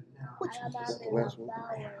is in now.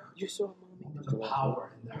 You saw The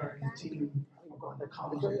power and her and the team are going to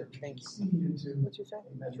come and seed into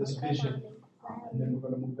this vision. And then we're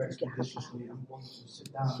going to move expeditiously. I'm going to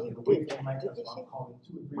sit down and get away from my desk while I'm calling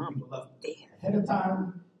 2 or 3 people up ahead of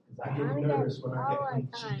time. I get nervous when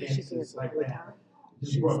she dances like that. It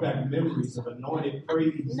just brought back memories of anointed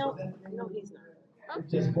praise. No, he's not. It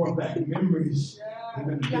just brought back memories. We're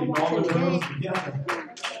going to get all the girls together.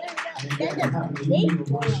 And then having a union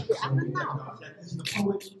worship. So we thank God. That is the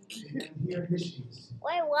poet. And here she is.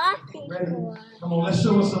 Ready? Come on, let's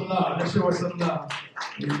show us some love. Let's show us some love.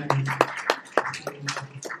 Amen.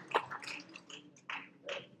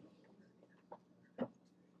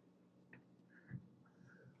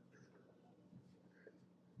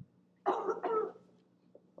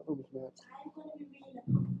 I'm going to be reading a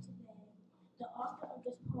poem today. The author of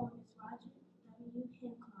this poem is Roger W.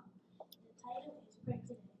 Hancock. The title is Pray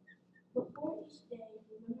Today. Before each day,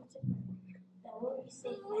 remember to pray, that we'll be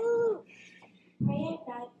safe at night. Pray at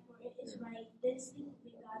night, for it is right, then sleep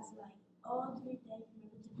with God's light. All through the day,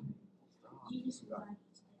 remember to pray. Jesus will guide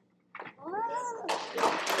you today.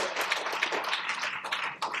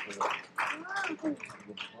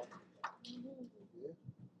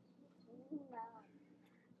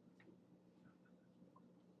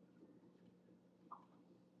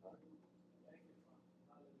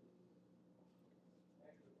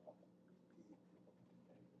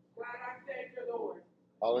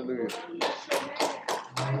 Hallelujah.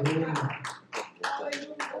 Hallelujah.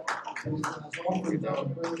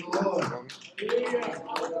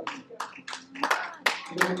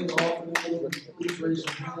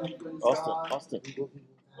 Austin.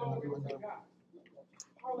 Hallelujah.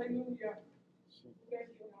 Thank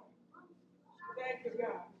you, God. Thank you,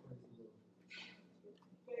 God.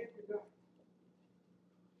 Thank you, God.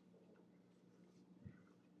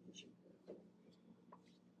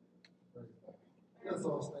 Let's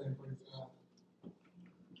all stand, praise God.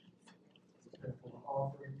 Stand for the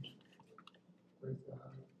offering. Praise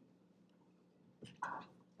God.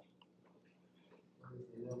 Praise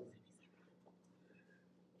the Lord.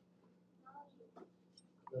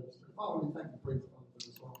 Father, we thank you, praise God, for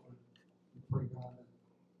this offering.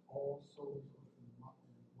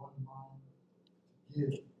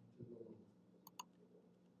 give to the Lord.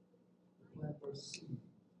 To plant their seed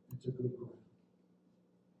into good ground.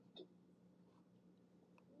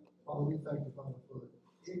 Father, we thank you, Father, for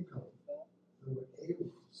the income that we're able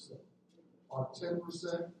to sell. Our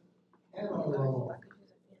 10% and our loan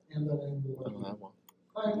in the name of the Lord.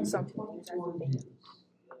 Thank you for 24 years of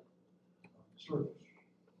church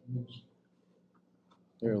ministry.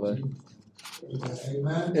 Here, Larry.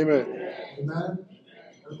 Amen. Amen. Amen.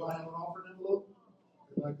 Everybody have an offering envelope?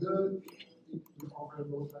 Everybody good? Keep the offering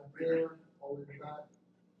envelope back there, all in the back.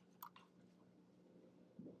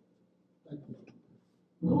 Thank you.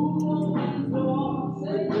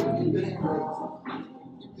 Keep the hand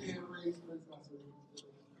raised. Keep the hand raised. Praise God.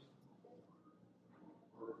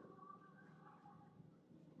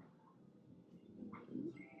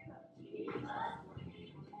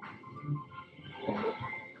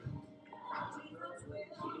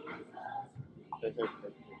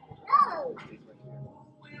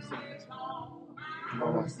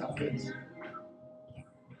 Stop this.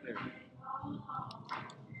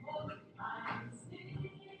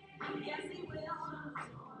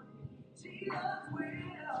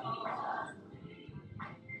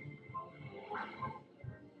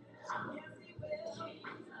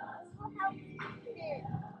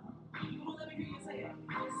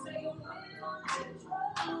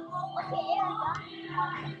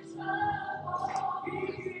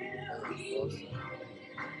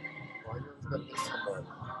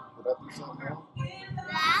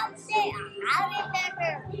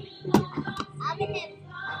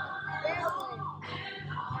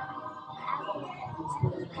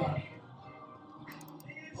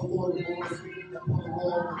 Lord, you can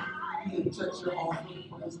check your offering,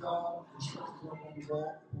 praise God. Instructions up on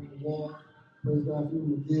the wall. Praise God. If you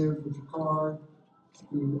want to give with your card,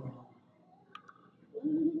 you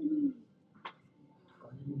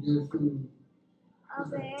can give through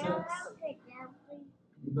text.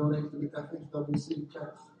 You donate to the FHWC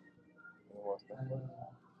text.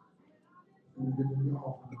 And you give them your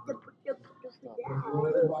offering.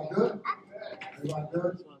 Everybody good? Everybody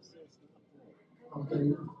good?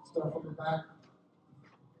 Okay, start from the back.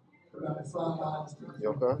 Go down the sidelines. You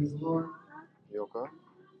okay? Praise the Lord. You okay?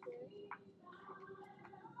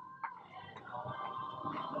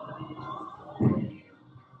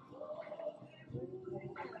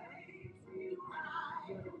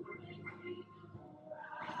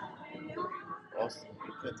 Awesome.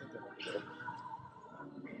 You can't take that.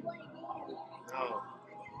 No.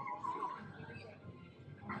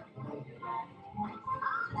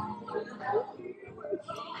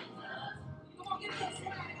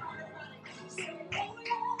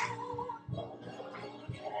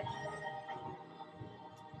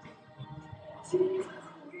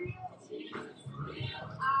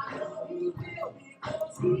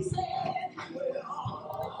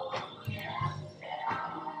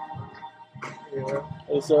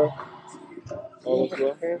 Hey, sir. All is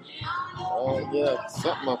well? Yeah,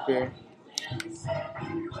 something up here.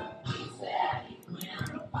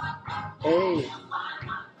 Hey.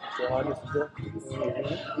 So how does it go?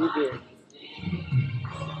 You did.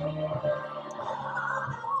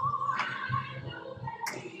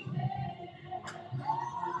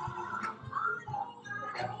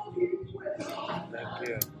 Thank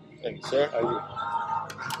you. Thank you, sir. How are you?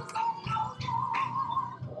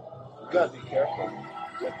 You gotta be careful.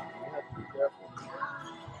 You have to be careful.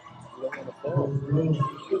 You don't want to fall.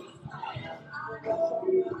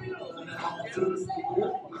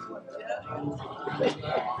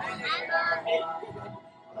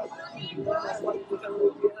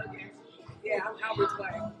 Yeah, I'm Albert's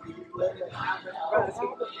wife.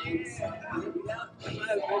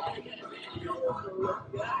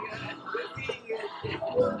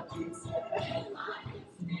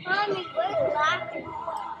 Mommy, where's laughing?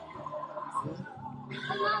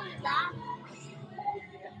 Mommy, laughing.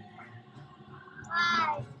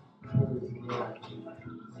 Hi.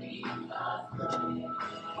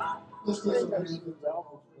 Let's listen to the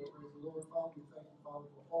Lord. Father, we thank you, Father,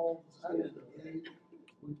 for all the souls that gave.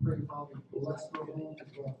 We pray, Father, bless their homes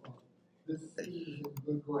as well, Father. This seed is in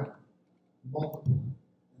good ground, multiple,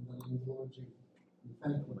 in the name of the Lord Jesus. We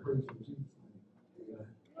thank you and praise you in Jesus' name. Amen.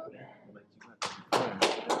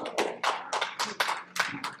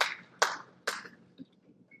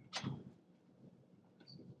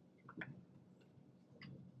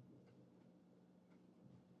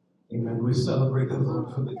 Amen. We celebrate the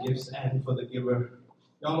Lord for the gifts and for the giver.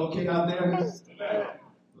 Y'all okay out there?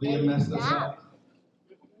 Leah messed us up.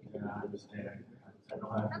 Yeah, I understand. I know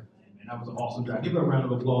how. Amen. That was an awesome job. Give her a round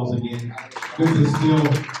of applause again. Good to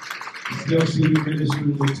still see you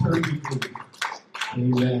ministry with turkey food.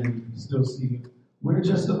 Amen. Still see We're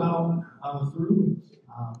just about through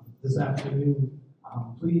this afternoon.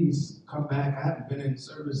 Please come back. I haven't been in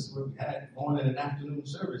service where we had morning and afternoon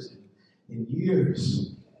service in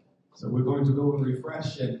years. So we're going to go and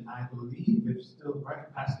refresh, and I believe it's still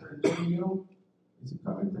right. Pastor Antonio, is he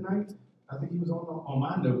coming tonight? I think he was on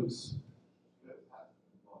my notes.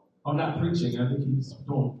 Oh, not preaching. I think he's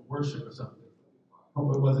doing worship or something.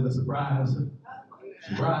 Hope it wasn't a surprise.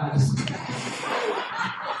 Surprise.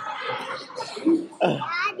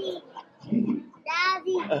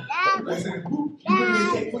 Daddy. Listen, you bring me a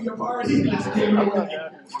cake for your party? Listen,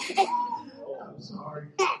 I'm sorry.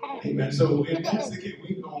 Amen. So if that's the case,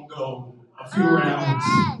 we're going to go a few rounds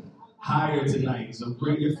higher tonight. So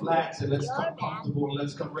bring your flats and let's come comfortable and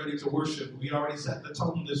let's come ready to worship. We already set the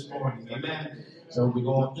tone this morning. Amen. So we're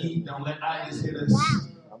going to eat. Don't let itis hit us.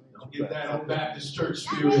 Don't get that old Baptist church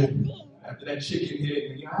spirit after that chicken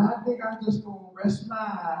hit. And I think I'm just going to rest my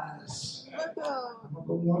eyes. I'm going to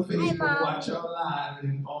go on Facebook, watch y'all live, and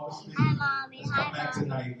then fall asleep. Let's come back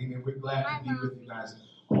tonight. Amen. We're glad to be with you guys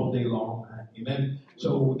all day long. Amen.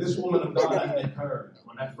 So this woman of God, I met her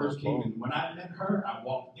when I first came in. When I met her, I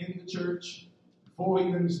walked in the church before we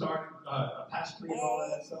even started pastoring and all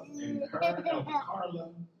that stuff. And her, Elder Carla,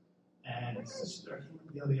 and sister, I can't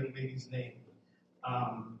remember the other young lady's name,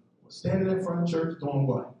 was standing in front of church doing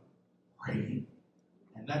what? Praying.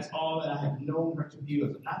 And that's all that I have known her to be,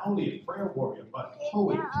 was not only a prayer warrior, but a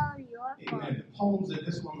poet. Amen. The poems that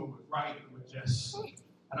this woman would write were just,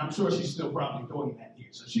 and I'm sure she's still probably doing that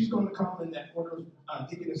here. So she's going to come in that order.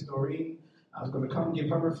 Deaconess Doreen, I was going to come give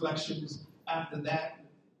her reflections. After that,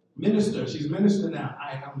 minister. She's minister now.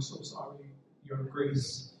 I'm so sorry, Your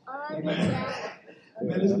Grace. Amen.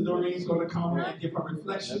 Minister Doreen's going to come and give her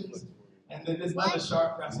reflections. And then this other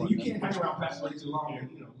sharp guy said, you can't hang around Pastor way too long and,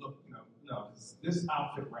 look, this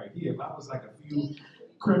outfit right here, if I was like a few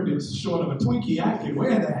crimpets short of a Twinkie, I could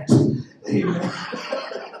wear that. Amen.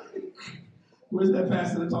 Where's that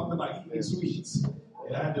pastor that talked about eating sweets?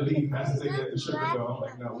 Yeah, I had to leave. Pastor said that the sugar go. I'm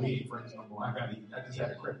like, no, we ain't friends no more. I got to eat. I just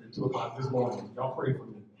had a crimpet at 2 o'clock this morning. Y'all pray for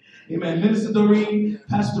me. Amen. Minister Doreen,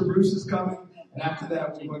 Pastor Bruce is coming. And after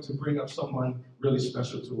that, we're going to bring up someone really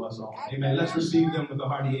special to us all. Amen. Let's receive them with a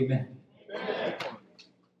hearty amen. Amen.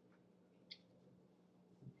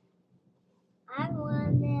 I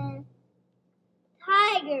want a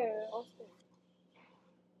tiger.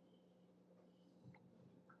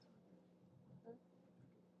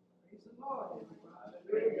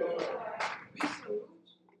 Praise the Lord. We salute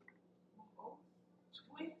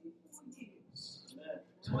 24 years.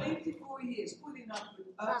 24 years putting up with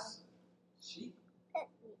us sheep. Come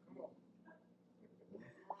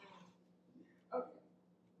on. Okay.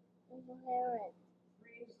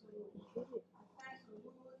 Praise the Lord. I thank the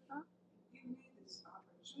Lord for giving me this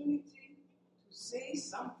opportunity to say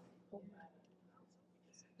something.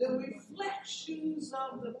 The reflections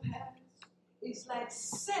of the past is like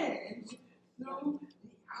sand through the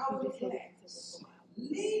hourglass,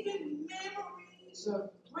 leaving memories of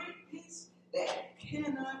greatness that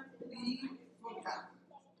cannot be forgotten.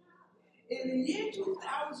 In the year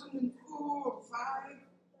 2004 or 5,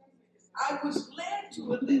 I was led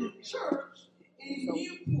to a little church in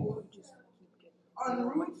Newport on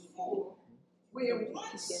Route 4, where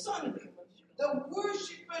one Sunday the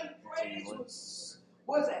worship and praise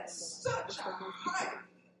was at such a height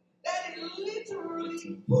that it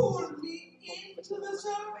literally pulled me into the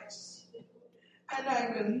service. And I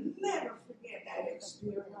will never forget that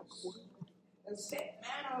experience. The set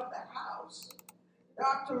man of the house,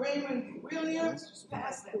 Dr. Raymond Williams, was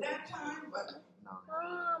passed at that time, but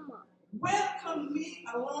welcomed me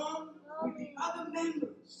along with the other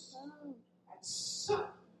members. And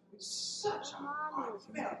with such a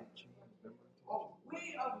heartfelt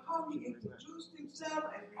way of how he introduced himself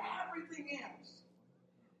and everything else,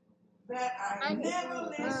 that I never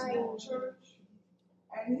left the church.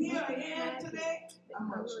 And here I am today, a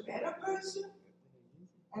much better person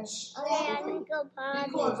and stronger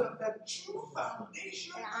because of the true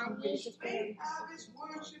foundation on which Faith Harvest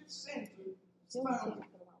Worship Center founded.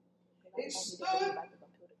 It stood,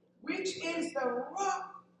 which is the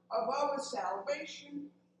rock of our salvation,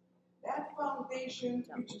 that foundation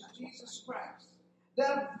which is Jesus Christ.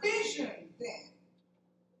 The vision then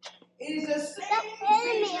is the same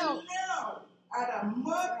vision now at a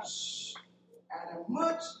much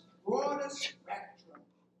broader spectrum.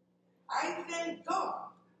 I thank God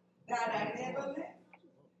that I never left.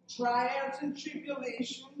 Trials and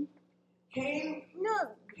tribulation came my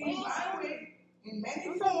way in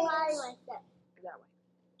many forms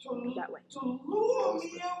to lure me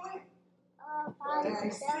away. But I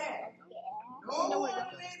said, no one let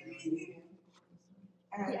me here.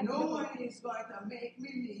 And no one is going to make me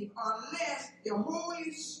leave unless the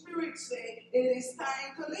Holy Spirit say it is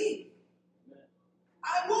time to leave.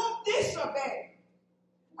 I won't disobey.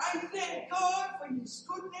 I thank God for his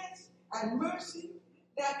goodness and mercy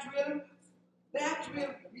that will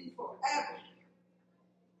be forever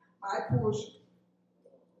my portion.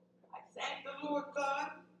 I thank the Lord God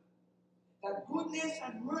that goodness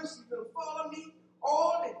and mercy will follow me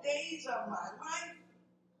all the days of my life,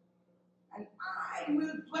 and I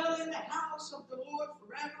will dwell in the house of the Lord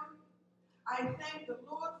forever. I thank the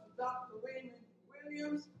Lord for Dr. Raymond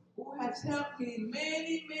Williams, who has helped me in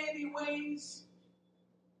many, many ways,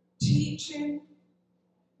 teaching,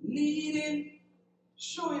 leading,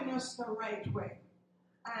 showing us the right way.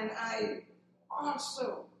 And I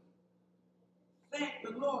also thank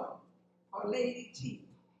the Lord for Lady T.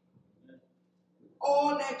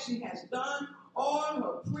 All that she has done, all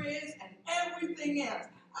her prayers and everything else.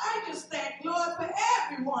 I just thank Lord for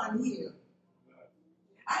everyone here.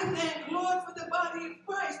 I thank Lord for the body of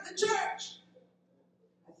Christ, the church.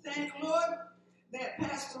 I thank Lord that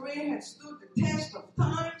Pastor Ray had stood the test of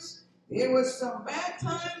times. There was some bad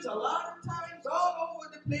times, a lot of times, all over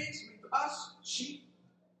the place with us sheep,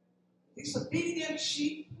 disobedient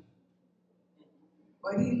sheep.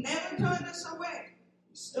 But he never turned us away.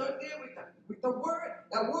 He stood there with the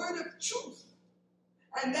word of truth.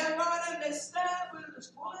 And that rod and the staff will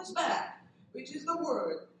pull us back, which is the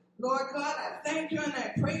word. Lord God, I thank you and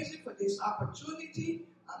I praise you for this opportunity.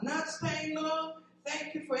 I'm not staying long.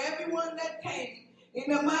 Thank you for everyone that came.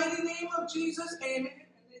 In the mighty name of Jesus, amen.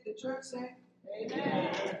 And did the church say?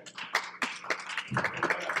 Amen.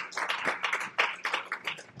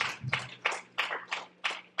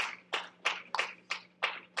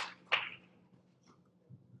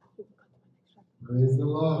 Praise the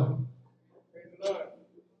Lord. Praise the Lord.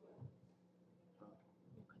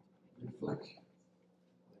 Reflection.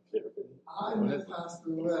 I met Pastor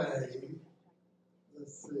Ray,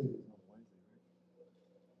 let's see,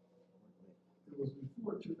 it was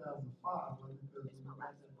before 2005, because when I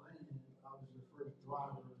was in Miami, I was your first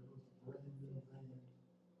driver. It was a brand new van,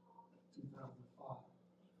 2005.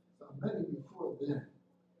 So I met him before then.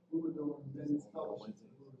 We were doing men's fellowship.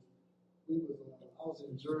 I was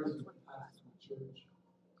in Jersey, pastoring church,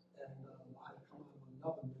 and I had come out of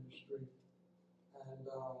another ministry, and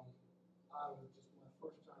I was just my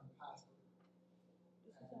first time pastor,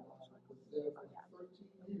 and I was there for 13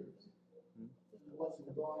 years, and it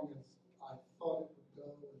wasn't going as I thought it would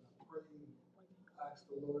go, and I prayed, asked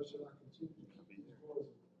the Lord, should I continue to keep these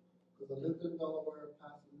doors open? Because I lived in Delaware,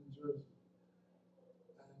 pastored in Jersey,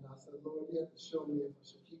 and I said, Lord, you have to show me if I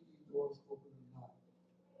should keep these doors open or not,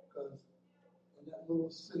 because in that little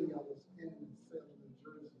city I was in Salem, New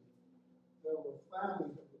Jersey, there were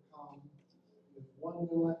families that would come. If one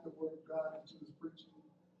didn't like the word of God that she was preaching,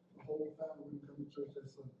 the whole family would come to church that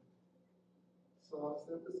Sunday. So I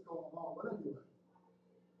said, what's going on? But anyway,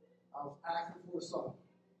 I was asking for a son.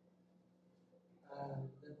 And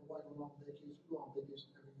then my wife went on vacation. We go on vacation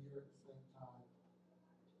every year at the same time.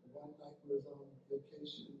 One night we was on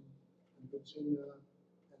vacation in Virginia,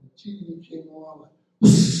 and the TV came on like,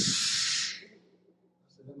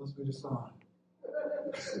 that must be the sign.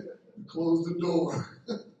 We closed the door.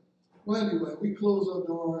 Well, anyway, we closed our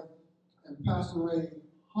door, and Pastor Ray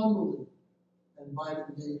humbly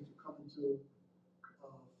invited me to come into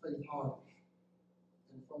Faith Harvest.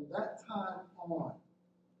 And from that time on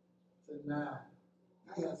to now,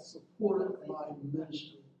 he has supported my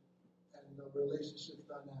ministry and the relationship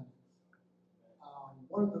dynamics.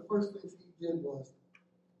 One of the first things he did was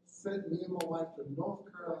send me and my wife to North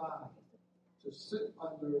Carolina to sit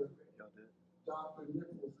under Dr.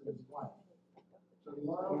 Nichols and his wife to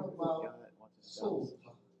learn about soul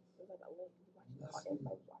ties.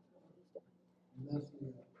 Mess me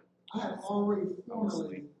up. I had already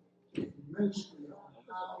formulated a ministry on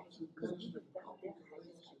how to minister couples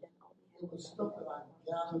relationships. It was stuff that I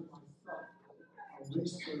gathered myself on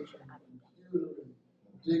research and computer and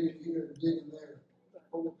digging here and digging there.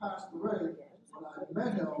 But with Pastor Ray, when I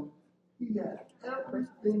met him, he had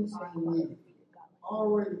everything I needed.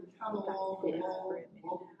 Already cataloged,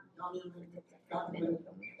 documented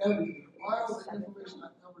everything. All the information I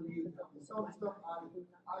ever needed. Some stuff I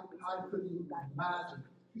couldn't even imagine.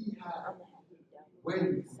 He had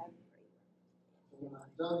waiting for me. And when I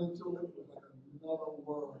dug into it, it was like another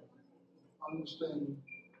world. Understanding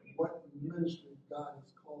what ministry God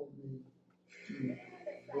has called me to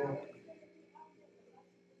work.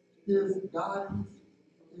 His guidance,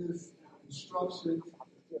 his instructions,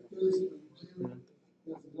 his review,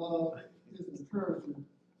 his love, his encouragement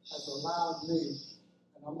has allowed me,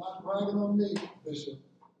 and I'm not bragging on me, Bishop,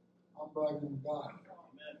 I'm bragging on God,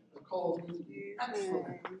 calls me to be excellent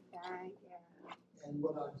in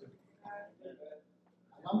what I do.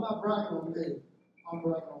 And I'm not bragging on me. I'm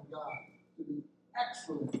bragging on God to be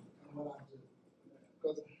excellent in what I do.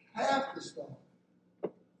 Because half the stuff,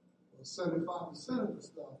 or 75% of the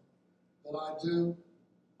stuff that I do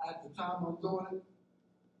at the time I'm doing it,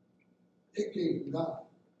 it came from God.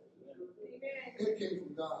 It came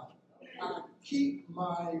from God. I keep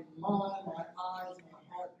my mind, my eyes, my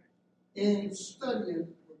heart in studying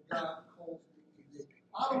what God calls me to do.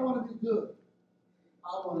 I don't want to be good. I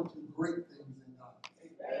want to do great things in God.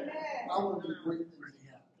 Amen. I want to do great things in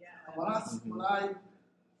God. And when I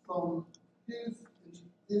from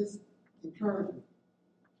his encouragement,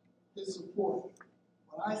 his support,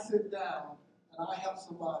 when I sit down and I help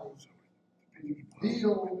somebody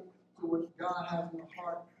reveal to what God has in their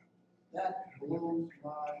heart, that blows my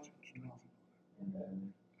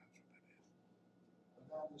mind.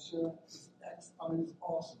 It's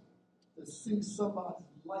awesome to see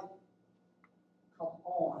somebody's light come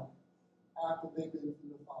on after they've been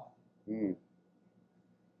through the fire.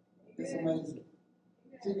 It's amazing.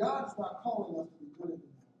 See, God is not calling us to be good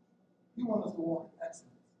anymore. He wants us to walk in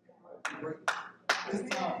excellence. Great. This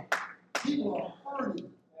time, people are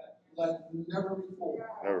hurting like never before.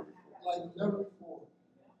 Like never before.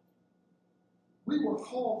 We were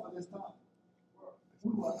called for this time.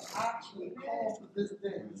 We were actually called for this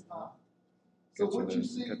day, this time. So what you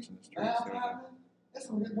see now happening, it's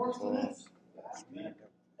going to get worse than this.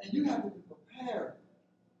 And you have to be prepared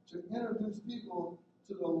to introduce people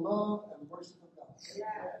to the love and mercy of God.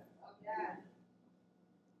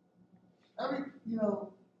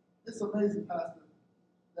 It's amazing, Pastor,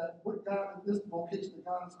 that what God, this vocation that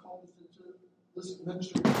God has called us into, this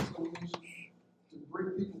ministry, this affiliation, to bring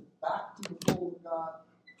people back to the fold of God.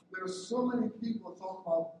 There are so many people talking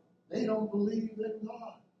about they don't believe in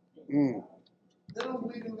God. They don't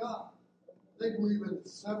believe in God. They believe in the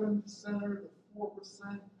 7%, the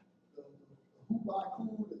 4%, the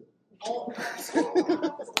who-by-who, all kinds of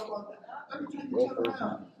stuff like that. Every time you turn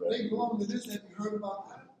around, they belong to this. Have you heard about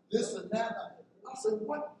this and that? I said,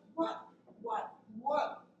 what?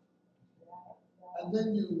 And then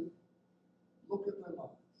you look at their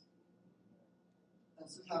lives and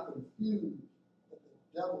see how confused that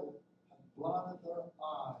the devil has blinded their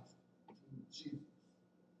eyes to Jesus.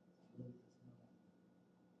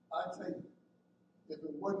 I tell you, if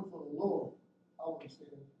it wasn't for the Lord, I wouldn't stay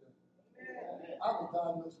here today. I was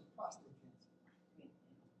diagnosed with prostate cancer.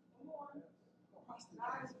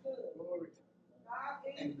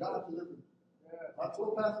 And God delivered me. I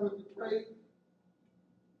told Pastor if we prayed,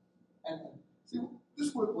 and see, this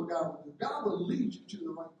is what God will do. God will lead you to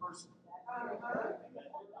the right person.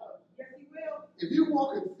 Yes, he will. If you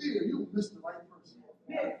walk in fear, you will miss the right person.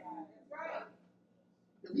 Yes, that's right.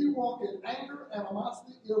 If you walk in anger,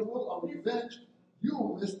 animosity, ill will, or revenge, you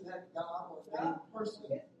will miss that God or that person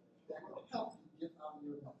that will help you get out of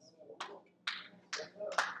your mess.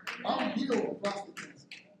 I'm healed of prostate cancer.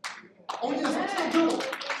 Oh yes, I'm still good.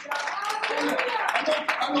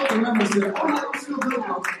 I know the members there. Oh yeah, I'm still good,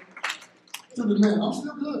 bro. To the men, I'm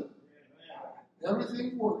still good.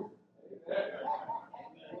 Everything's working.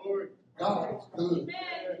 God is good.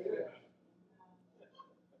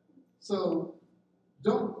 So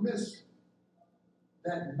don't miss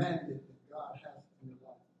that mandate that God has in your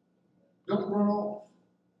life. Don't run off.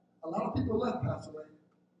 A lot of people left, Pastor Ray.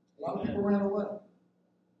 A lot of people ran away.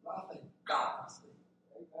 But I thank God I stayed.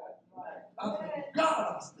 I thank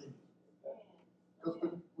God I stayed. Because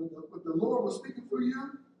when the Lord was speaking through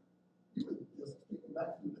you, He was just speaking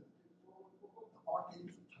back through the arcades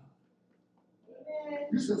of time.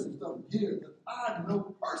 You said some stuff here that I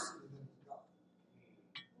know personally that was God.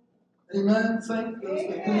 Amen. Saints,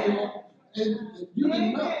 and you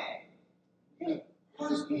didn't know that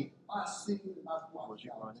personally I seen and I've watched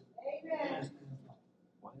God. Amen.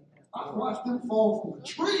 I watched him fall from a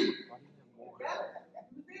tree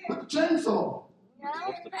with a chainsaw. And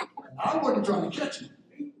I wasn't trying to catch him.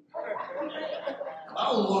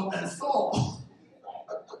 I was off that saw.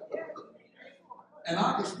 And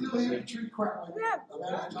I could still hear the tree crack. I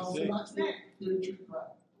still hear the tree crack.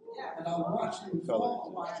 And I watched him fall, I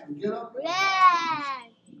watched him get up,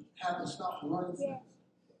 have to stop running since.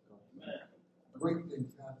 Great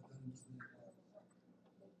things God has done in this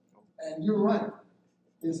man. And you're right.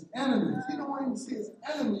 His enemies, he don't even see his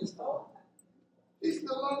enemies though. He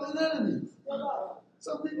still loves his enemies.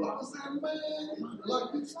 Some people are saying, man,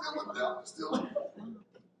 like you still with them, still with them.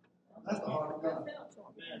 That's the heart of God.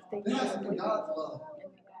 It has to be God's love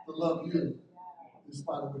to love you in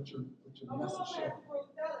spite of what your message shows.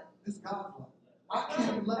 It's God's love. I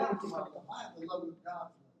can't love you with my love. I have to love you with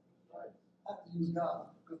God's love. have to use God.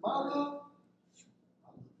 Because my love,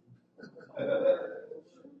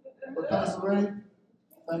 but Pastor Ray,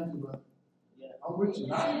 thank you, brother. I'm with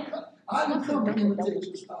you. I didn't come to imitate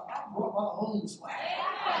your style. I brought my own swag.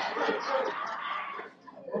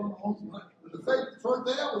 When the first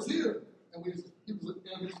day I was here, and he was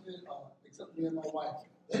except me and my wife,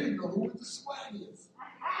 they didn't know who the swag is.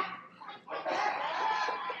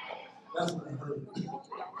 That's what I heard.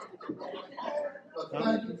 But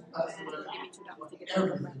thank you, Pastor Ray, for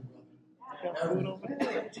everything, brother. Everything.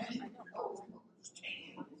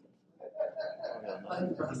 Thank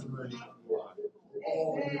you, Pastor Ray.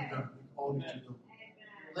 All you've done, all that you do.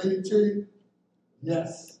 Lady T,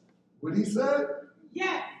 yes. What he said?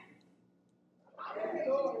 Yes.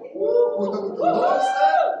 What the Lord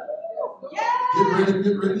said? Yes. Get ready,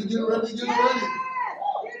 get ready, get ready, get ready.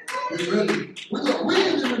 Get ready. We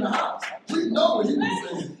ain't even in the house. We know what he was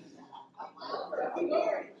saying.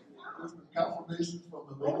 There's the confirmation from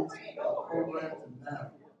the ladies program to now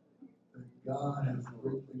that God has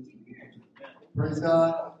great things to do. Praise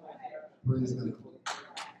God. Praise God.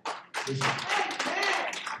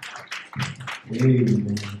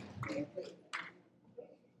 Amen.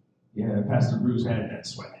 Yeah, Pastor Bruce had that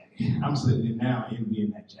swag. I'm sitting there now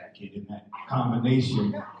envying that jacket and that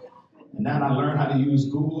combination. And now I learned how to use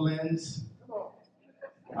Google Lens.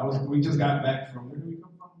 We just got back from, where did we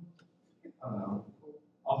come from? I don't know.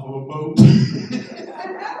 Off of a boat.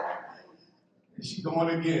 And she's going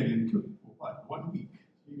again in, 1 week.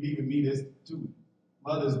 She leaving me this 2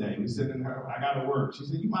 Mother's Day. We sitting her, I got to work. She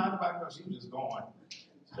said, you mind if I go? She was just going. She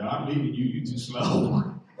said, I'm leaving you. You too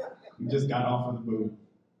slow. We just got off of the boat.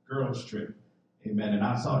 Girls trip. Amen. And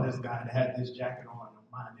I saw this guy that had this jacket on and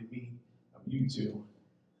reminded me of you two.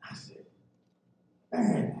 I said,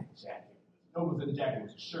 man, that jacket. No, it was in the jacket. It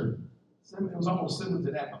was a shirt. It was almost similar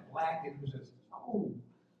to that, but black. It was just, oh.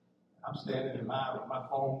 I'm standing in line with my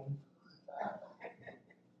phone.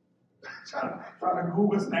 trying to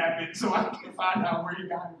Google snap it so I can find out where you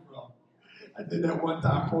got it from. I did that one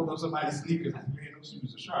time, pulled up somebody's sneakers. I said, man, those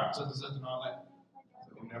shoes are sharp, such and such and all that. I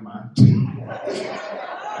said, oh, never mind.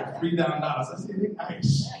 Like $3,000. I said, they're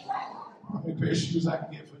nice. How many pair of shoes I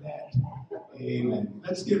can get for that? Amen.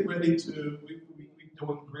 Let's get ready to, we're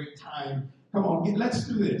doing great time. Come on, let's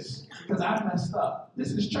do this, because I messed up.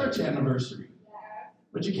 This is church anniversary.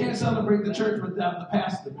 But you can't celebrate the church without the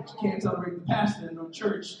pastor. But you can't celebrate the pastor in no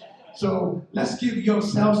church. So let's give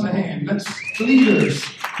yourselves a hand. Leaders.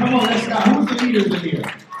 Come on, let's go. Who's the leaders in here?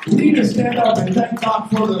 Leaders, stand up and thank God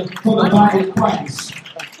for the body of Christ.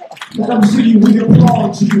 Let them see you. We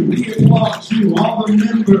applaud you. We applaud you. All the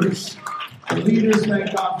members. The leaders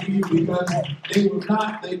thank God for you because they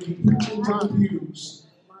be preaching to the pews,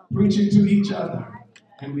 preaching to each other.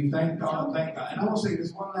 And we thank God, thank God. And I will say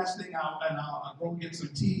this one last thing, I'll go get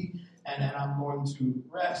some tea, and then I'm going to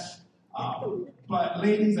rest. But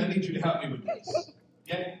ladies, I need you to help me with this.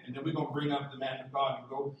 Okay? And then we're going to bring up the man of God and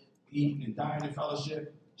go eat and dine in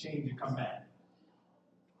fellowship, change and come back.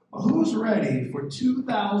 But who's ready for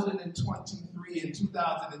 2023 and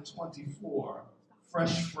 2024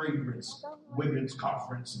 Fresh Fragrance Women's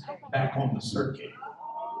Conference back on the circuit?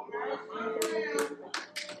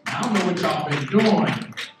 I don't know what y'all been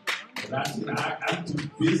doing. I'm too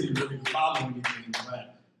busy really following these things.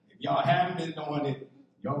 But if y'all haven't been doing it,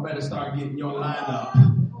 y'all better start getting your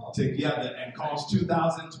lineup together and cause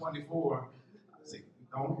 2024.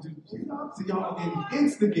 Don't do, y'all getting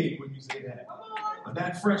instigate when you say that. But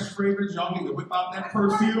that fresh fragrance, y'all need to whip out that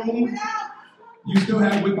perfume. You still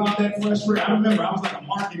have to whip out that fresh fragrance. I remember I was like a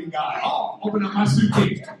marketing guy. Oh, open up my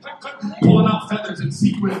suitcase, pulling out feathers and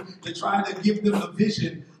sequins to try to give them a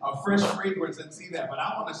vision of fresh fragrance and see that. But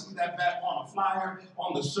I want to see that back on a flyer,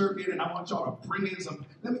 on the circuit, and I want y'all to bring in some.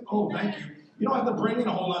 Thank you. You don't have to bring in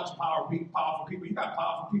a whole bunch of powerful people. You got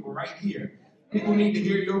powerful people right here. People need to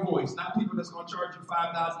hear your voice, not people that's going to charge you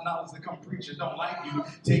 $5,000 to come preach and don't like you,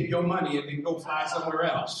 take your money, and then go fly somewhere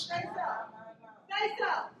else.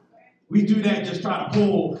 We do that just try to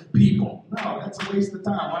pull people. No, that's a waste of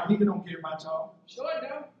time. Why nigga don't care about y'all? Sure do.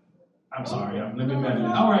 I'm sorry, let me manage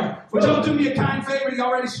it. All right, would y'all do me a kind favor? You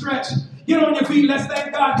already stretched. Get on your feet, let's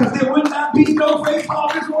thank God, because there would not be no faith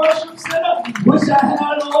office worship center. Wish I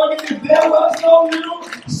had an organ if there was no little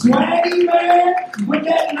swaggy man with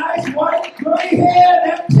that nice white gray hair,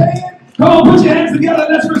 that tan. Come on, put your hands together,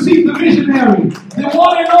 let's receive the visionary, the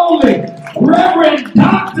one and only Reverend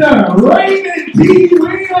Dr. Raymond T.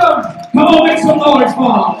 Williams. Come on, make some noise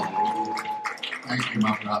for him. Thank you,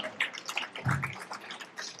 my brother.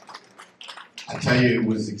 I tell you, it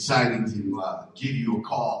was exciting to give you a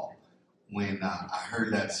call when I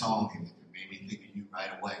heard that song, and it made me think of you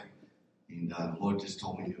right away. And the Lord just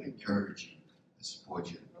told me to encourage you. and support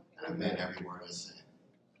you. And I meant every word I said.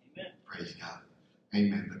 Amen. Praise God.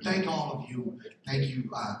 Amen. But thank all of you. Thank you.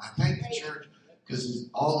 I thank the church because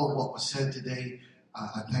all of what was said today,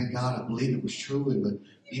 I thank God. I believe it was true. But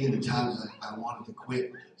even the times I wanted to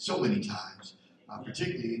quit, so many times,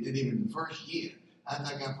 particularly even the first year.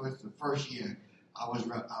 After I got the first year, I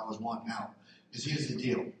was wanting out. Because here's the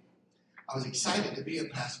deal. I was excited to be a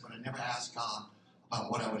pastor, but I never asked God about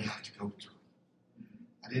what I would have to go through.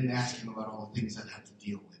 I didn't ask him about all the things I'd have to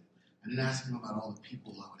deal with. I didn't ask him about all the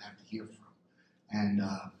people I would have to hear from.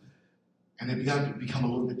 And it began to become a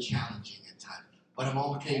little bit challenging at times. But I'm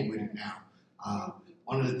okay with it now.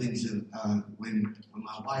 One of the things that when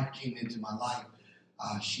my wife came into my life,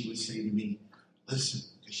 she would say to me, listen,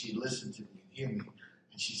 because she'd listen to me and hear me.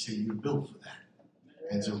 And she'd say, you're built for that.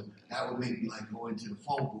 And so that would make me like go into the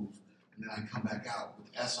phone booth and then I'd come back out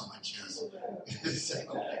with the S on my chest.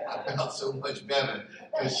 So I felt so much better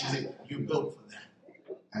because she said, you're built for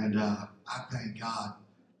that. And I thank God.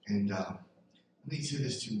 And let me say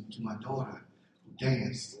this to my daughter who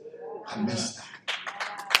danced. I miss that.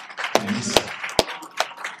 I miss that.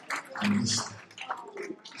 I miss that.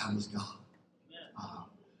 That was God.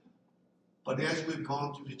 But as we've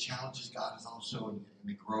gone through the challenges, God is also in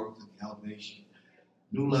the growth and the elevation.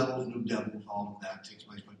 New levels, new devils, all of that takes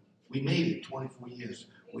place. But we made it 24 years.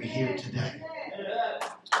 We're here today.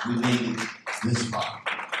 We made it this far.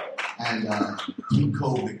 And through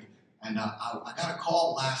COVID. And I got a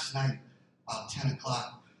call last night about 10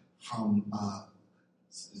 o'clock from, I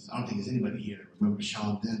don't think there's anybody here that remembers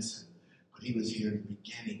Sean Denson, but he was here in the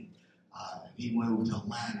beginning. He moved to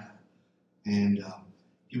Atlanta. And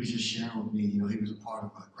he was just sharing with me, he was a part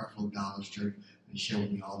of Creflo Dollar's church, and he shared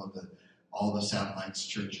with me all the satellites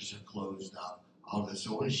churches have closed up, all this.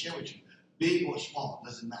 So I want to share with you, big or small,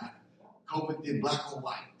 doesn't matter. COVID did black or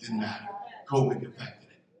white, didn't matter. COVID affected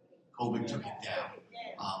it. COVID took it down.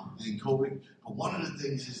 And COVID, but one of the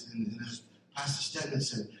things is, and as Pastor Stedman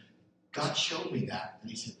said, God showed me that. And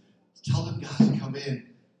he said, tell them guys to come in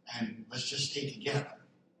and let's just stay together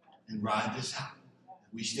and ride this out.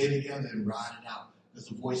 We stay together and ride it out because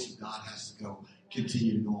the voice of God has to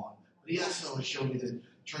continue to go on. But he also showed me that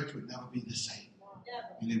church would never be the same.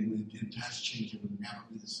 And it has changed. It would never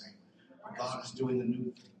be the same. But God is doing a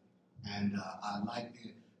new thing. And I like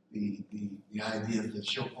the idea of the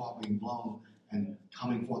shofar being blown and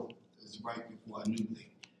coming forth is right before a new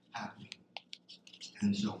thing happening.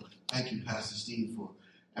 And so thank you, Pastor Steve, for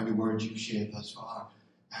every word you've shared thus far.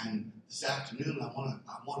 And this afternoon, I'm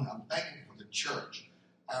thankful for the church,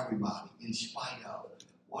 everybody, in spite of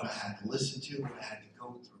what I had to listen to, what I had to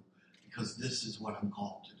go through, because this is what I'm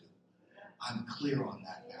called to do. I'm clear on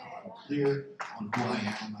that now. I'm clear on who I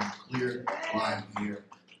am. I'm clear why I'm here.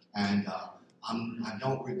 And I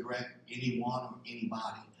don't regret anyone or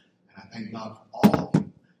anybody. And I thank God for all of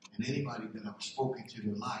you and anybody that I've spoken to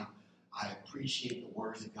their life. I appreciate the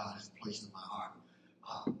words that God has placed in my heart.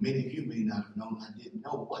 Many of you may not have known I didn't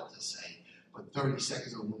know what to say, but 30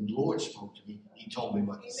 seconds ago when the Lord spoke to me, he told me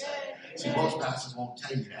what to say. See, most pastors won't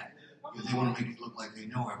tell you that because they want to make it look like they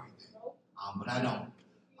know everything. But I don't.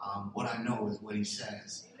 What I know is what he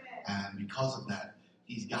says. And because of that,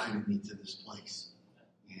 he's guided me to this place.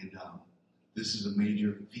 And this is a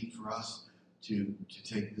major feat for us to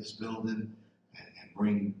take this building and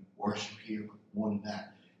bring worship here. But more than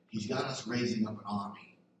that, he's got us raising up an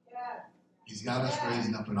army. He's got us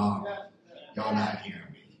raising up an army. Y'all not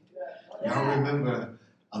hearing me. Y'all remember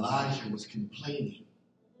Elijah was complaining.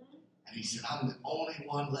 And he said, I'm the only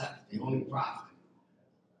one left, the only prophet.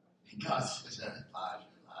 And God said, Elijah,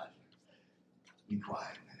 be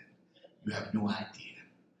quiet, man. You have no idea.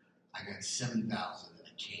 I got 7,000 in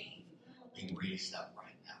a cave being raised up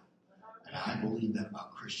right now. And I believe that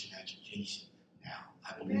about Christian education now.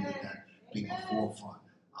 I believe that being a forefront.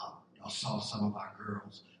 Y'all saw some of our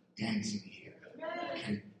girls dancing here.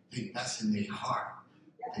 Okay, that's in their heart.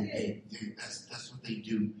 That's what they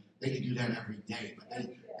do. They can do that every day, but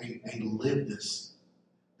they live this.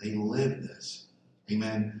 They live this.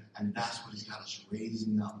 Amen. And that's what he's got us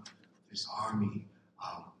raising up, this army.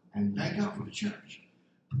 And thank God for the church.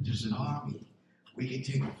 There's an army. We can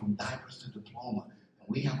take it from diapers to diploma. And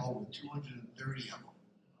we have over 230 of them.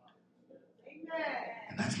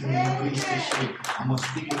 And that's going to increase this year. I'm going to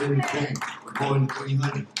speak it in the day. We're going to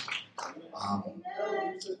 300.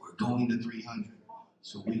 We're going to 300.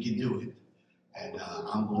 So we can do it. And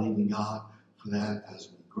I'm believing God for that as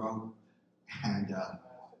we grow. And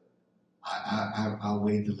I'll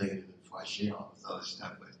wait till later before I share all this other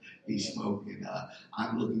stuff. But he spoke. And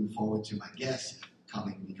I'm looking forward to my guests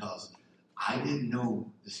coming because I didn't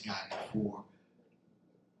know this guy before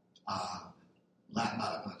a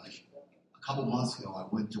A couple months ago, I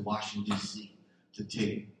went to Washington, D.C. to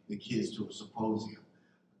take the kids to a symposium,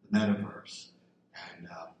 the Metaverse. And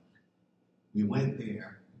we went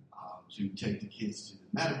there to take the kids to the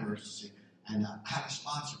Metaverse. And I had a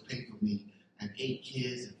sponsor pay for me and 8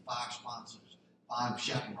 kids and 5 sponsors, 5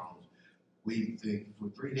 chaperones. For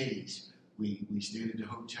 3 days, we stayed at the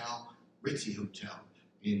hotel, Ritzy Hotel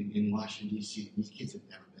in Washington, D.C. These kids had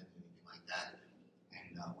never been to anything like that.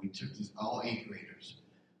 And we took all 8th graders.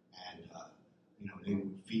 And, they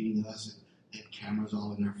were feeding us and they had cameras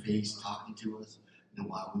all in their face talking to us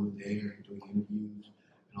while we were there and doing interviews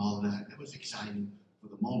and all of that. It was exciting for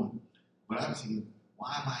the moment. But I was thinking,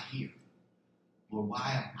 why am I here? Lord,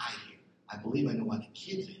 why am I here? I believe I know why the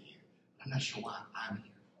kids are here. But I'm not sure why I'm here.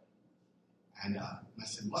 And I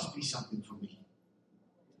said, must be something for me.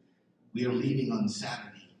 We are leaving on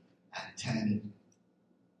Saturday at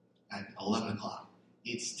 11 o'clock.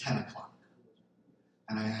 It's 10 o'clock.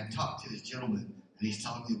 And I had talked to this gentleman, and he's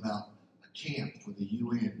telling me about a camp for the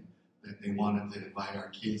UN that they wanted to invite our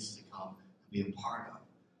kids to come and be a part of.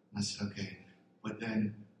 And I said, okay. But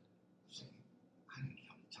then I said, I didn't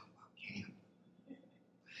come to talk about camp.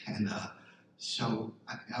 And so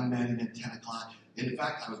I met him at 10 o'clock. In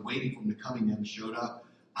fact, I was waiting for him to come. He never showed up.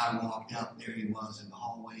 I walked out. There he was in the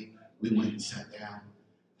hallway. We went and sat down.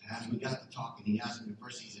 And as we got to talking, he asked me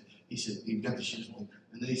first, he said, he got the shoes on.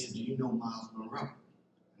 And then he said, do you know Miles Monroe?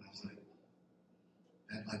 And I was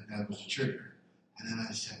like, that was a trigger. And then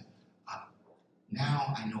I said,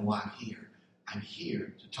 now I know why I'm here. I'm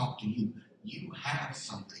here to talk to you. You have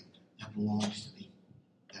something that belongs to me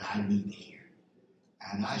that I need to hear.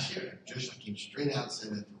 And I shared it. Just I came straight out and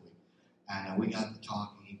said that to him. And we got to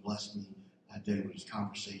talk, and he blessed me that day with his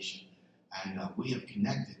conversation. And we have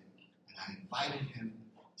connected. And I invited him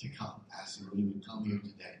to come. I asked him if he would come here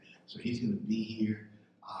today. So he's going to be here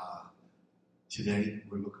today.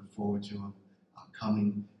 We're looking forward to him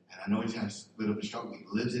coming. And I know he's had a bit of a struggle. He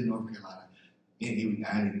lives in North Carolina. And he was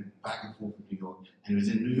back and forth from New York. And he was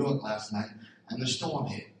in New York last night. And the storm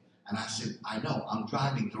hit. And I said, I know. I'm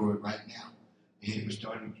driving through it right now. And it was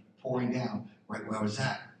starting pouring down right where I was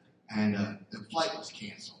at. And the flight was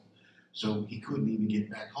canceled. So he couldn't even get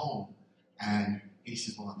back home. And he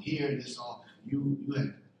said, well, I'm here, and this all, you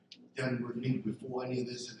had done with me before any of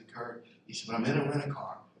this had occurred. He said, but I'm in a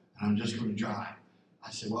rent-a-car, and I'm just going to drive.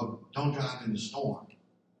 I said, well, don't drive in the storm.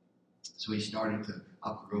 So he started to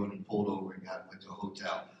up the road and pulled over and went to a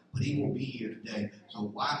hotel. But he will be here today. So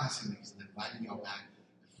why am I saying this? He's inviting y'all back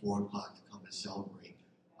at 4 o'clock to come and celebrate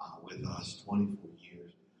with us 24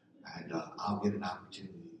 years. And I'll get an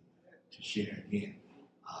opportunity to share again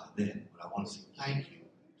then. But I want to say thank you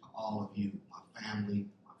to all of you, my family,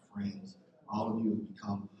 my friends, all of you who have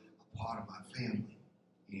become a part of my family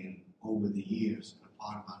over the years and a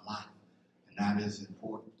part of my life. And that is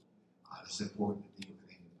important. It's important to me,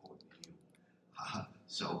 everything important to you.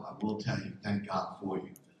 So I will tell you, thank God for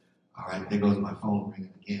you. All right, there goes my phone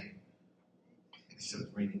ringing again. It's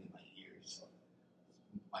ringing in my ears.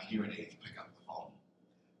 My hearing aids pick up the phone.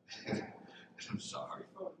 I'm sorry.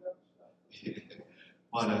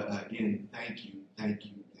 But again, thank you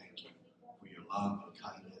for your love and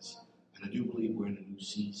kindness. And I do believe we're in a new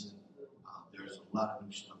season. There's a lot of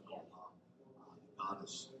new stuff going on. God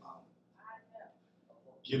has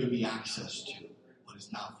given me access to, but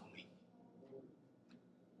it's not for me.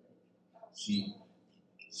 See,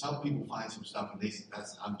 some people find some stuff and they say,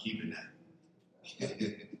 I'm keeping that.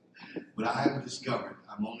 But I have discovered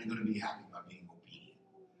I'm only going to be happy by being obedient.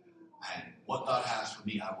 And what God has for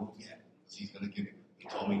me, I will get. Because He's going to give it. He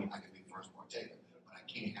told me I can be first partaker, but I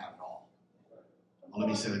can't have it all. Well, let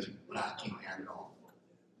me say that to you, but I can't have it all.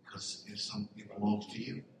 Because it belongs to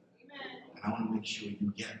you. And I want to make sure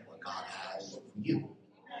you get what God has for you.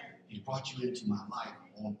 He brought you into my life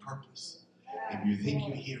on purpose. If you think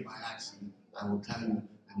you're here by accident, I will tell you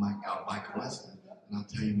that by coincidence, and I'll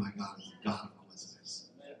tell you my God is a God of coincidence.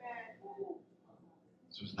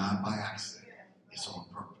 So it's not by accident, it's on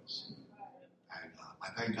purpose. And I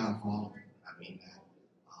thank God for all of it. I mean that.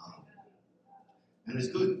 And it's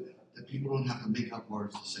good that people don't have to make up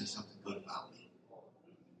words to say something good about me.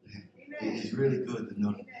 It's really good to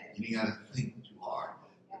know that you got to think too hard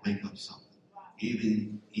to make up something.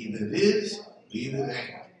 Either it is, or either it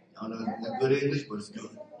ain't. I don't know it's good English, but it's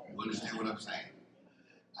good. You understand what I'm saying?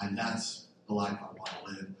 And that's the life I want to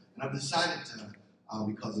live. And I've decided to,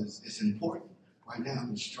 because it's important. Right now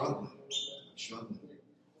I'm struggling.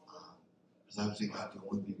 Because I was thinking, I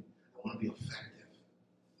want to be effective.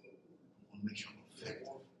 I want to make sure I'm effective. I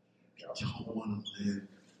don't want to live a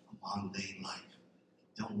mundane life.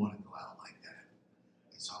 I don't want to go out like that.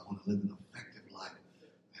 And so I want to live an effective life.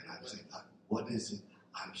 And I'm saying, God, what is it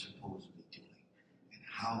I'm supposed to be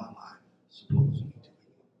how am I supposed to be doing it?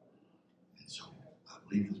 And so I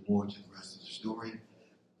believe there's more to the rest of the story.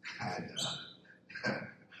 And,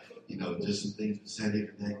 just some things said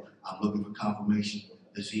here today. I'm looking for confirmation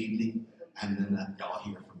this evening, and then y'all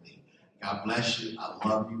hear from me. God bless you. I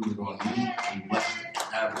love you. We're going to eat and blessed.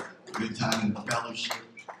 Have a good time in the fellowship.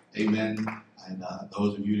 Amen. And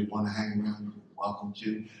those of you that want to hang around, you're welcome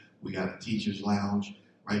to. We got a teacher's lounge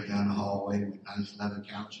right down the hallway with nice leather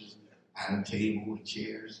couches and a table and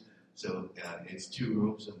chairs. So it's 2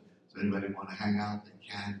 rooms. So anybody want to hang out, they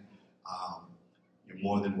can. You're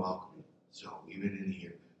more than welcome. So even in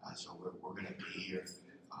here. So we're going to be here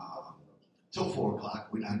till 4 o'clock.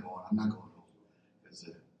 We're not going. I'm not going home. Because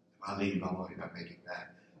if I leave, I'm only going to make it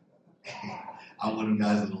back. I'm one of them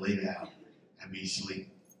guys that'll lay down and be asleep.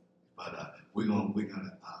 But we're gonna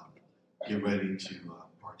get ready to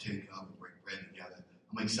partake of and break bread together.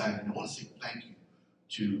 I'm excited. I want to say thank you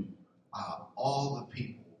to all the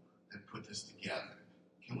people that put this together.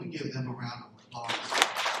 Can we give them a round of applause?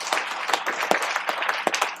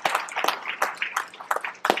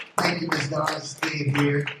 Thank you, Ms. Darcy, staying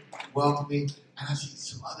here, welcoming. And I see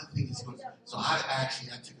some other things. So I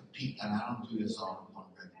took a peek, and I don't do this on a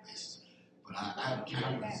regular basis, but I have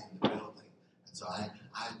cameras in the building. And so I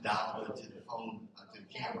dialed into the phone, to the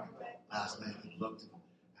camera last night and looked,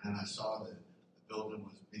 and I saw that the building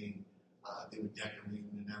was being, they were decorating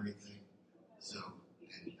and everything. So,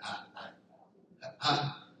 and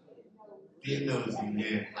I being nosy,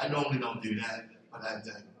 yeah. I normally don't do that, but I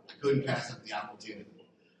couldn't pass up the opportunity.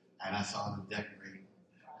 And I saw them decorating.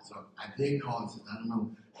 So I did call and said, I don't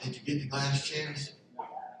know, did you get the glass chairs?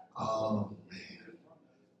 Oh, man.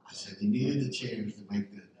 I said, you needed the chairs to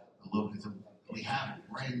make the look. We have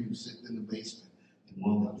a brand new sitting in the basement in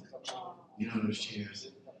Wilmington. You know those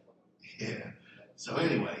chairs? Yeah. So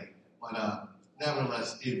anyway, but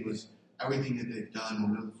nevertheless, it was everything that they've done. I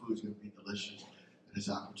know the food's going to be delicious in this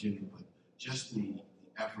opportunity, but just the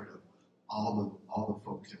effort of all the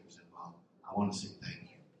folks that was involved, I want to say thank you.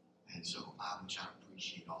 And so I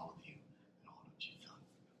appreciate all of you and all that you've done.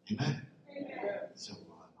 Amen? Amen. So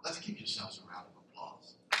let's give yourselves a round of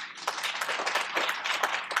applause.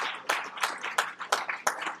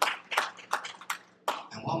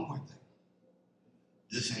 And one more thing.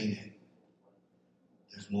 This ain't it.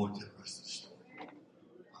 There's more to the rest of the story.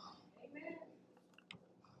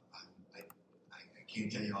 I can't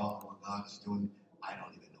tell you all of what God is doing. I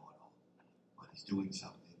don't even know it all. But He's doing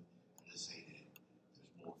something. And this ain't it.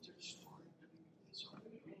 There's more to the story. And so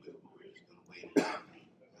we're just going to wait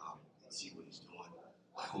and see what He's doing.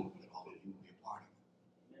 I hope that all of you will be a part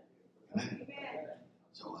of it. Amen.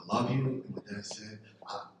 So I love you. And with that said,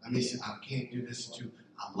 let me say, I can't do this too.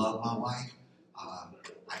 I love my wife.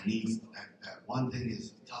 I need that one thing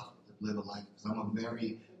is tough to live a life because I'm a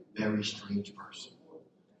very, very strange person.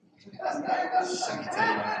 I can tell you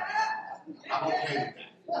that. I'm okay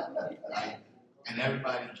with that. Right? And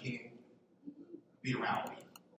everybody can't be around me.